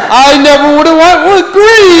have went with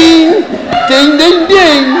green. Ding, ding,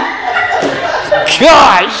 ding.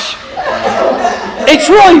 Gosh. It's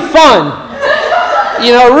really fun.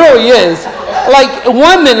 It really is. Like,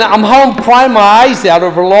 1 minute I'm home crying my eyes out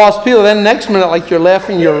over lost people. Then the next minute, like, you're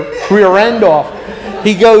laughing your rear end off.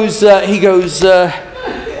 He goes, and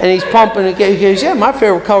he's pumping again. He goes, yeah, my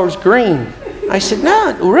favorite color is green. I said,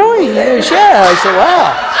 no, really? He goes, yeah. I said,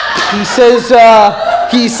 wow.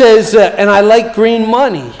 He says, and I like green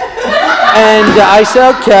money. And I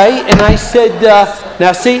said, okay. And I said,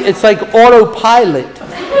 now see, it's like autopilot.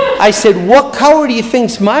 I said, what color do you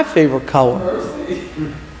think's my favorite color?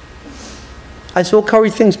 I said, what color do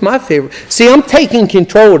you think's my favorite? See, I'm taking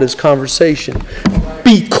control of this conversation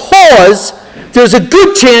because there's a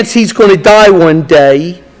good chance he's going to die one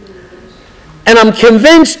day. And I'm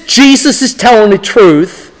convinced Jesus is telling the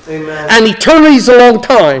truth. Amen. And eternity's a long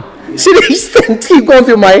time. See, these things keep going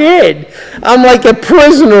through my head. I'm like a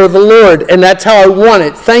prisoner of the Lord, and that's how I want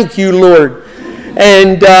it. Thank you, Lord.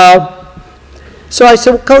 And so I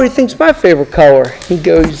said, what color do you think's my favorite color? He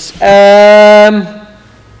goes, because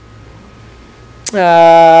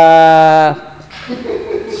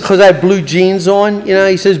I have blue jeans on.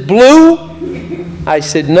 He says, blue? I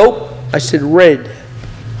said, nope. I said, red.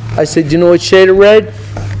 I said, do you know what shade of red?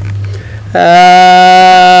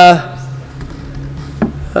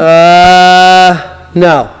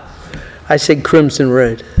 No. I said, crimson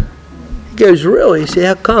red. He goes, really? He said,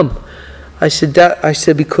 how come? I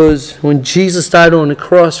said, because when Jesus died on the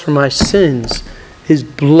cross for my sins, his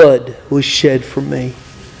blood was shed for me.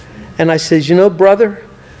 And I said, brother,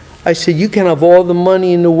 I said, you can have all the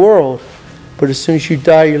money in the world, but as soon as you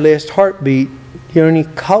die, your last heartbeat, the only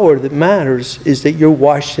color that matters is that you're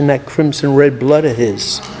washed in that crimson red blood of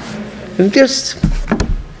his. And it's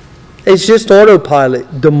just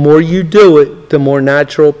autopilot. The more you do it, the more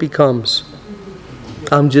natural it becomes.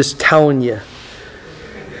 I'm just telling you.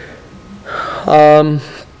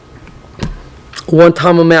 One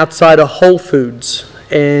time I'm outside of Whole Foods,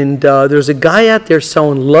 and there's a guy out there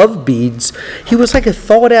selling love beads. He was like a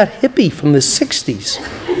thought-out hippie from the 60s.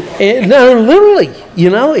 And no, literally, he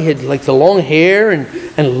had like the long hair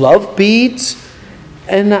and love beads.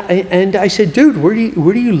 And I said, dude, where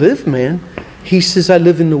do you live, man? He says, I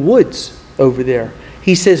live in the woods over there.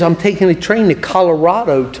 He says, I'm taking a train to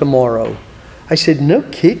Colorado tomorrow. I said, no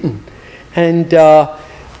kidding. And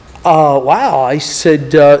wow, I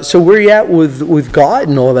said, so where are you at with God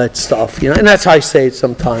and all that stuff? And that's how I say it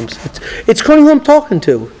sometimes. It's kind of who I'm talking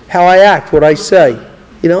to, how I act, what I say.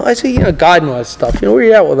 I say, God and all that stuff. Where are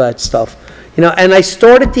you at with that stuff? And I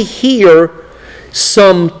started to hear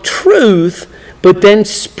some truth, but then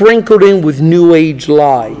sprinkled in with New Age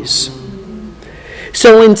lies.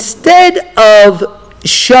 So instead of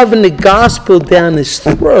shoving the gospel down his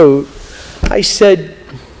throat, I said,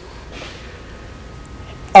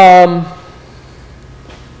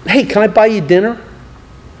 hey, can I buy you dinner?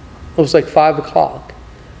 It was like 5 o'clock.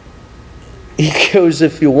 He goes,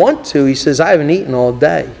 if you want to. He says, I haven't eaten all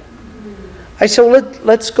day. I said, well,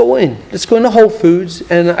 let's go in. Let's go into Whole Foods.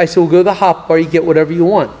 And I said, we'll go to the hot bar. You get whatever you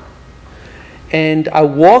want. And I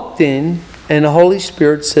walked in, and the Holy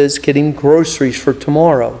Spirit says, get him groceries for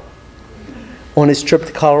tomorrow on his trip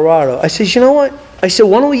to Colorado. I said, you know what? I said,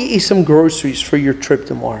 why don't we eat some groceries for your trip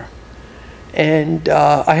tomorrow? And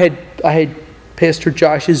I had Pastor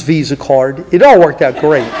Josh's Visa card. It all worked out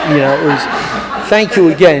great. It was, thank you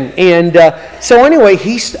again. And so anyway,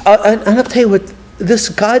 and I'll tell you what, this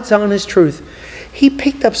God's honest truth. He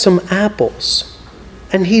picked up some apples,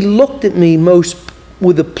 and he looked at me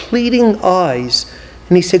with the pleading eyes,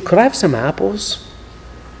 and he said, could I have some apples?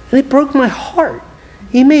 And it broke my heart.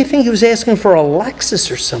 You may think he was asking for a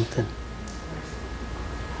Lexus or something.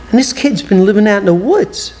 And this kid's been living out in the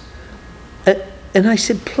woods. And I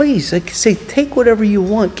said, please, I say, take whatever you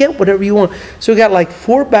want, get whatever you want. So we got like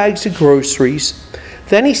 4 bags of groceries.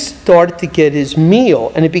 Then he started to get his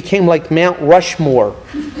meal, and it became like Mount Rushmore.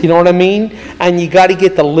 You know what I mean? And you got to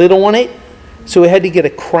get the lid on it. So we had to get a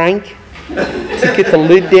crank to get the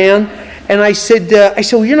lid down. And I said,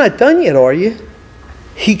 well, you're not done yet, are you?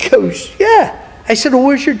 He goes, yeah. I said, well,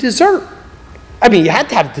 where's your dessert? I mean, you had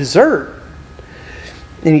to have dessert.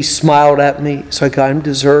 And he smiled at me, so I got him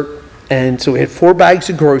dessert. And so we had 4 bags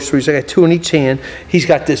of groceries. I got 2 in each hand. He's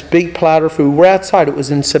got this big platter of food. We're outside. It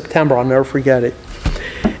was in September. I'll never forget it.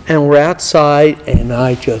 And we're outside, and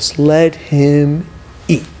I just let him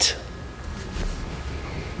eat.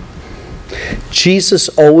 Jesus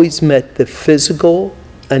always met the physical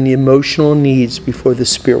and the emotional needs before the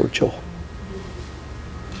spiritual.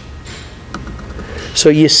 So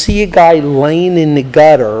you see a guy laying in the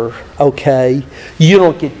gutter, okay, you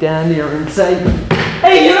don't get down there and say,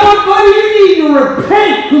 hey, you know what, buddy, you need to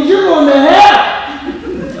repent because you're going to hell.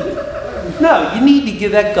 No, you need to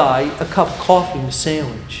give that guy a cup of coffee and a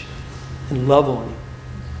sandwich and love on him.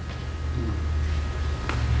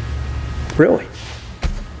 Really.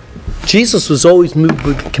 Jesus was always moved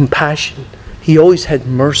with compassion. He always had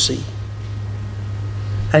mercy.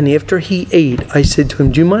 And after he ate, I said to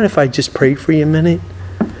him, do you mind if I just prayed for you a minute?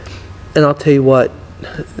 And I'll tell you what,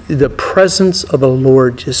 the presence of the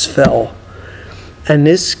Lord just fell. And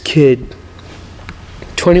this kid,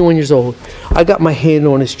 21 years old, I got my hand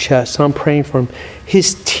on his chest, and I'm praying for him.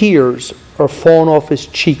 His tears are falling off his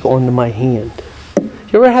cheek onto my hand.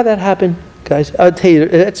 You ever had that happen, guys? I'll tell you,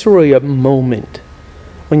 that's really a moment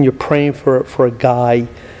when you're praying for a guy, and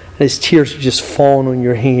his tears are just falling on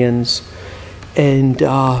your hands. And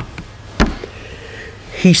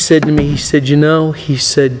he said to me, he said, you know, he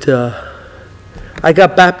said, I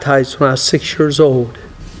got baptized when I was 6 years old.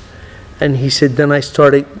 And he said, then I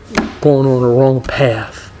started going on a wrong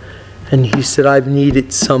path. And he said, I've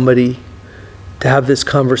needed somebody to have this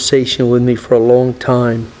conversation with me for a long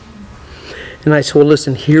time. And I said, well,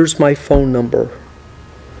 listen, here's my phone number.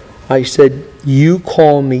 I said, you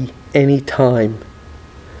call me anytime.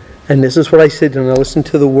 And this is what I said, and I listened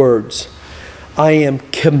to the words. I am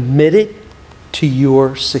committed to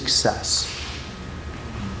your success.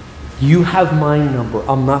 You have my number.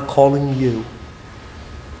 I'm not calling you.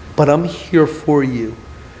 But I'm here for you.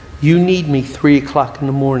 You need me 3 o'clock in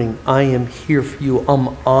the morning. I am here for you. I'm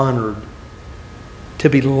honored to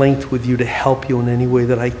be linked with you, to help you in any way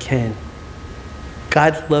that I can.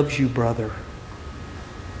 God loves you, brother.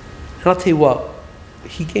 And I'll tell you what,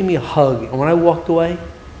 he gave me a hug. And when I walked away,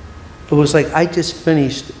 it was like I just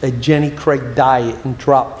finished a Jenny Craig diet and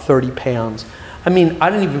dropped 30 pounds. I mean, I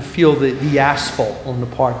didn't even feel the asphalt on the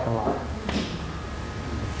parking lot.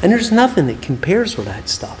 And there's nothing that compares with that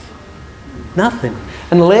stuff. Nothing.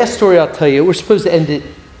 And the last story I'll tell you, we're supposed to end at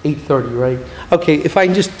 8:30, right? Okay, if I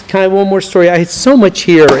can just, kind of one more story. I had so much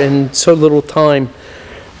here and so little time.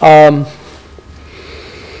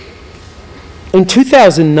 In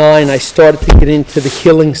 2009, I started to get into the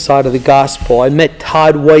healing side of the gospel. I met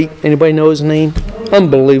Todd White. Anybody know his name?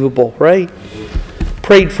 Unbelievable, right?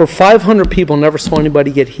 Prayed for 500 people, never saw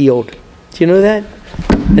anybody get healed. Do you know that?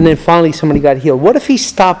 And then finally somebody got healed. What if he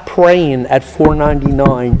stopped praying at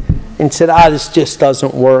 499 and said, this just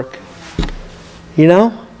doesn't work? You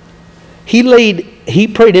know? He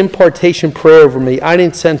prayed impartation prayer over me. I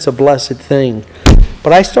didn't sense a blessed thing.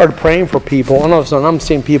 But I started praying for people, and all of a sudden I'm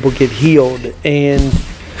seeing people get healed. And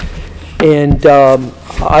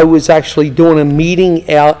I was actually doing a meeting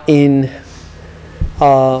out in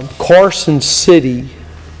Carson City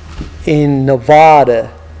in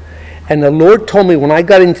Nevada. And the Lord told me when I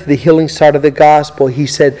got into the healing side of the gospel, he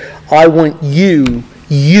said, I want you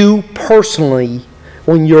personally,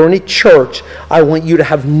 when you're in a church, I want you to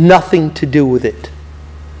have nothing to do with it.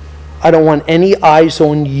 I don't want any eyes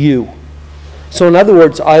on you. So in other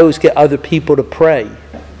words, I always get other people to pray,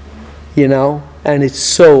 you know, and it's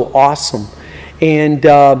so awesome. And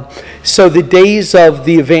so the days of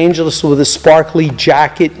the evangelist with a sparkly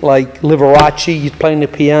jacket like Liberace, he's playing the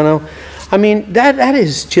piano, I mean, that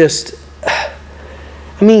is just,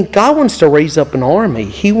 I mean, God wants to raise up an army.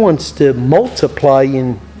 He wants to multiply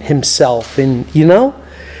in himself, and you know.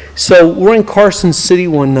 So we're in Carson City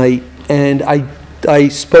one night, and I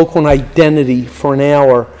spoke on identity for an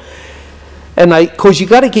hour. And because you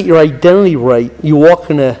got to get your identity right. You walk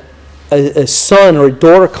in a son or a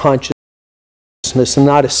daughter consciousness and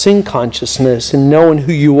not a sin consciousness, and knowing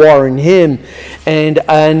who you are in him. And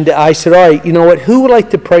I said, all right, you know what? Who would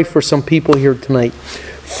like to pray for some people here tonight?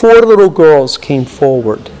 4 little girls came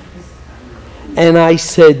forward. And I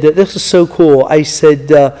said, this is so cool. I said,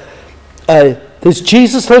 does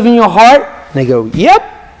Jesus live in your heart? And they go, yep.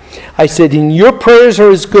 I said, and your prayers are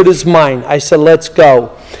as good as mine. I said, let's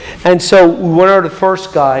go. And so we went over to the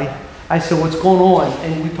first guy. I said, what's going on?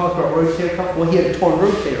 And we talked about rotator cuff. Well, he had a torn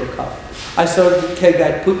rotator cuff. I said, okay,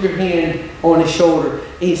 guy, put your hand on his shoulder.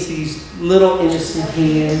 And he sees little innocent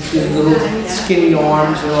hands and little skinny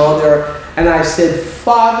arms and all there. And I said,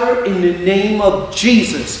 Father, in the name of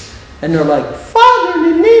Jesus. And they're like, Father,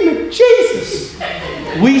 in the name of Jesus.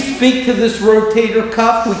 And we speak to this rotator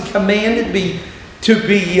cuff. We command it to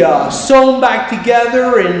be sewn back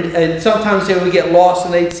together. And sometimes they would get lost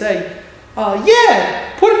and they'd say,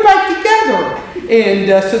 yeah, put it back together.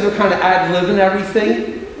 And so they're kind of ad-libbing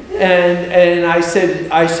everything. And I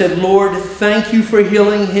said, Lord, thank you for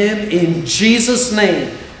healing him in Jesus'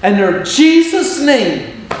 name. And they're Jesus'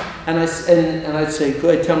 name. And I'd say, go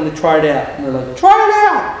ahead, tell him to try it out. And they're like, try it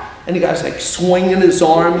out. And the guy's like swinging his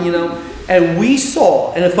arm, you know. And we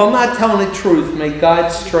saw, and if I'm not telling the truth, may God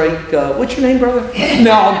strike, what's your name, brother?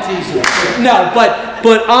 No, I'm teasing. No,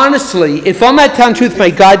 but honestly, if I'm not telling the truth,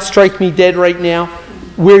 may God strike me dead right now,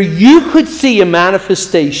 where you could see a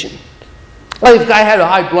manifestation. Like if a guy had a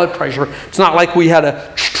high blood pressure, it's not like we had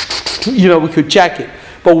we could check it.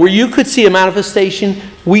 But where you could see a manifestation,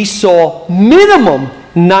 we saw minimum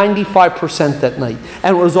 95% that night.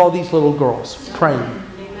 And it was all these little girls praying.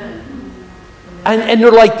 And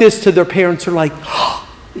they're like this to their parents. They're like, oh,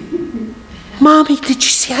 Mommy, did you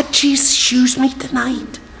see how Jesus used me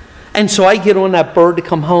tonight? And so I get on that bird to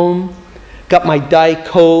come home, got my Diet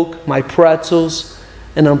Coke, my pretzels,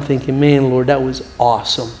 and I'm thinking, man, Lord, that was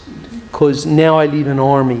awesome. Because now I leave an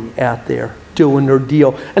army out there doing their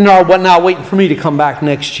deal. And they're not waiting for me to come back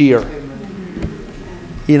next year.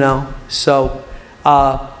 You know? So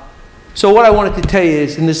what I wanted to tell you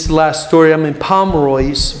is, and this is the last story, I'm in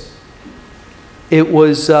Pomeroy's. It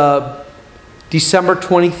was December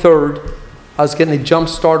 23rd. I was getting a jump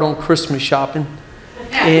start on Christmas shopping.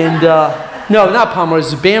 And, no, not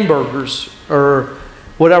Pomeroy's, Bamberger's, or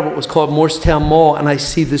whatever it was called, Morristown Mall. And I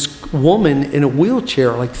see this woman in a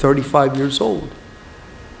wheelchair, like 35 years old.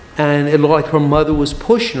 And it looked like her mother was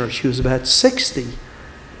pushing her. She was about 60. And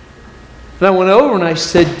I went over and I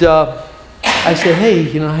said,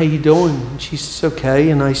 hey, you know, how you doing? And she says, okay.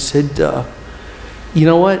 And I said, you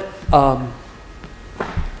know what?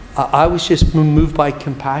 I was just moved by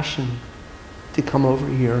compassion to come over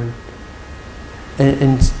here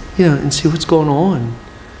and see what's going on.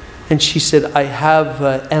 And she said, I have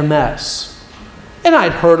MS. And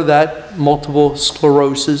I'd heard of that, multiple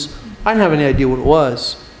sclerosis. I didn't have any idea what it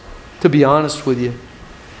was, to be honest with you.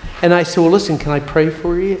 And I said, well, listen, can I pray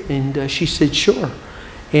for you? And she said, sure.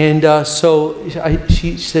 And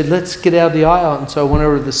she said, let's get out of the aisle. And so I went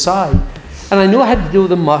over to the side. And I knew I had to do with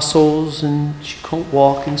the muscles, and she couldn't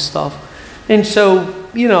walk and stuff. And so,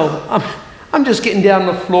 you know, I'm just getting down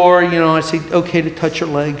on the floor, you know. I say, okay, to touch her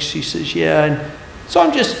legs. She says, yeah. And so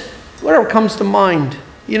I'm just, whatever comes to mind.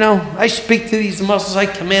 You know, I speak to these muscles. I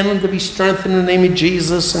command them to be strengthened in the name of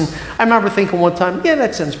Jesus. And I remember thinking one time, yeah,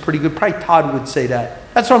 that sounds pretty good. Probably Todd would say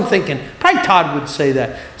that. That's what I'm thinking. Probably Todd would say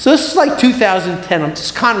that. So this is like 2010. I'm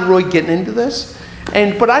just kind of really getting into this.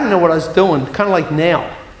 But I didn't know what I was doing, kind of like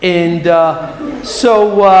now. And that's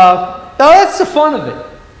the fun of it.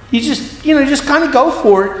 You just kind of go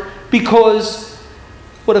for it, because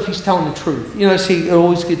what if he's telling the truth? You know, see, it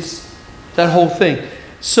always gets that whole thing.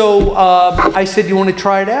 So I said, you want to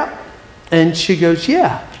try it out? And she goes,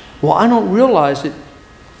 yeah. Well, I don't realize it.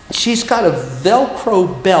 She's got a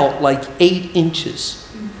Velcro belt like 8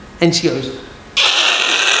 inches. And she goes,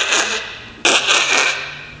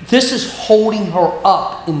 this is holding her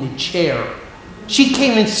up in the chair. She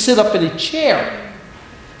can't even sit up in a chair.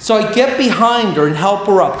 So I get behind her and help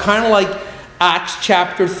her up. Kind of like Acts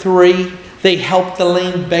chapter 3. They helped the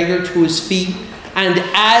lame beggar to his feet. And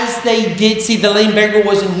as they did, see, the lame beggar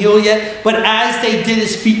wasn't healed yet, but as they did,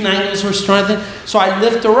 his feet and ankles were strengthened. So I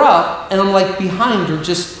lift her up, and I'm like behind her,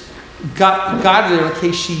 just got her there in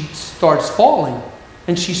case she starts falling.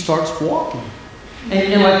 And she starts walking.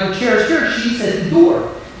 And like her chair is here, she's at the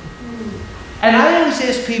door. And I always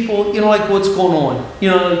ask people, you know, like, what's going on? You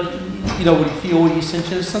know, what do you feel, what do you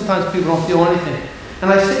sense? Sometimes people don't feel anything.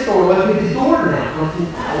 And I sit there, like, at the door now. And I'm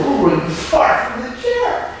thinking, we're ready to start from the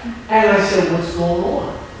chair. And I said, what's going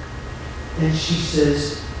on? And she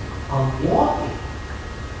says, I'm walking.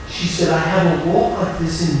 She said, I haven't walked like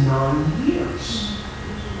this in 9 years.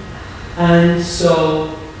 And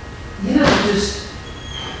so, you know, just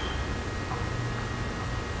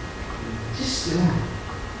do it.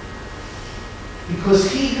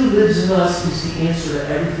 Because he who lives in us is the answer to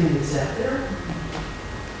everything that's out there.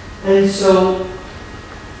 And so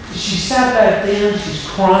she sat back down, she's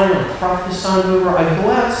crying, I'm prophesying over her. I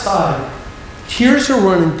go outside, tears are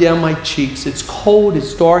running down my cheeks. It's cold,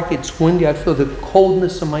 it's dark, it's windy. I feel the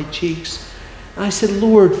coldness of my cheeks. And I said,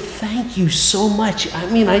 Lord, thank you so much. I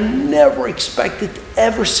mean, I never expected to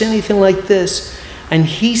ever see anything like this. And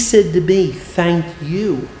he said to me, thank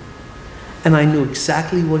you. And I knew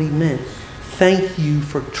exactly what he meant. Thank you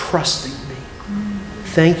for trusting me.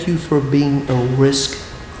 Thank you for being a risk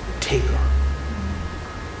taker.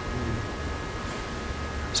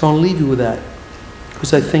 So I'll leave you with that,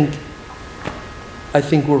 because I think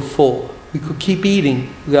we're full. We could keep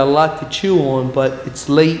eating. We got a lot to chew on, but it's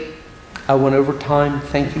late. I went over time.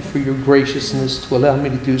 Thank you for your graciousness to allow me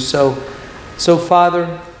to do so. So,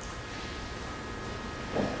 Father,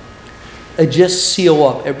 I just seal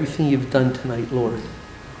up everything you've done tonight, Lord.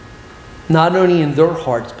 Not only in their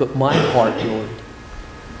hearts, but my heart, Lord.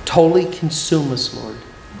 Totally consume us, Lord.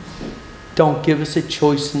 Don't give us a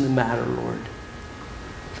choice in the matter, Lord.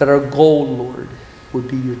 That our goal, Lord, would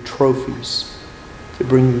be your trophies to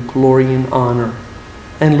bring you glory and honor.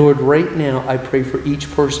 And Lord, right now, I pray for each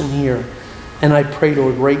person here. And I pray,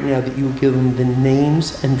 Lord, right now that you will give them the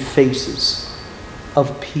names and faces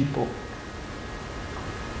of people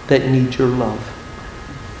that need your love.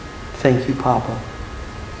 Thank you, Papa.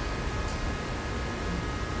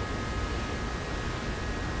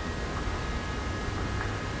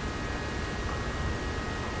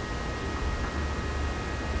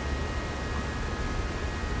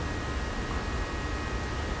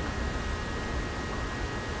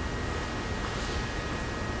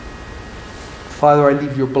 Father, I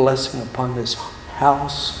leave your blessing upon this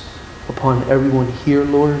house, upon everyone here,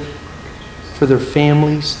 Lord, for their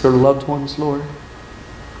families, their loved ones, Lord.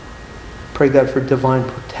 Pray, God, for divine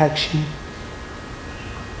protection,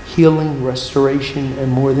 healing, restoration,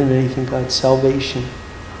 and more than anything, God, salvation.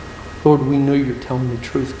 Lord, we know you're telling the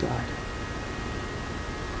truth, God.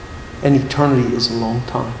 And eternity is a long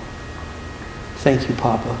time. Thank you,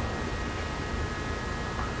 Papa,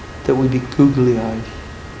 that we be googly-eyed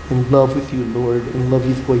in love with you, Lord, and love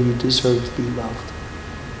you the way you deserve to be loved.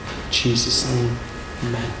 In Jesus' name,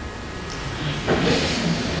 amen.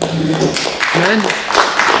 Amen.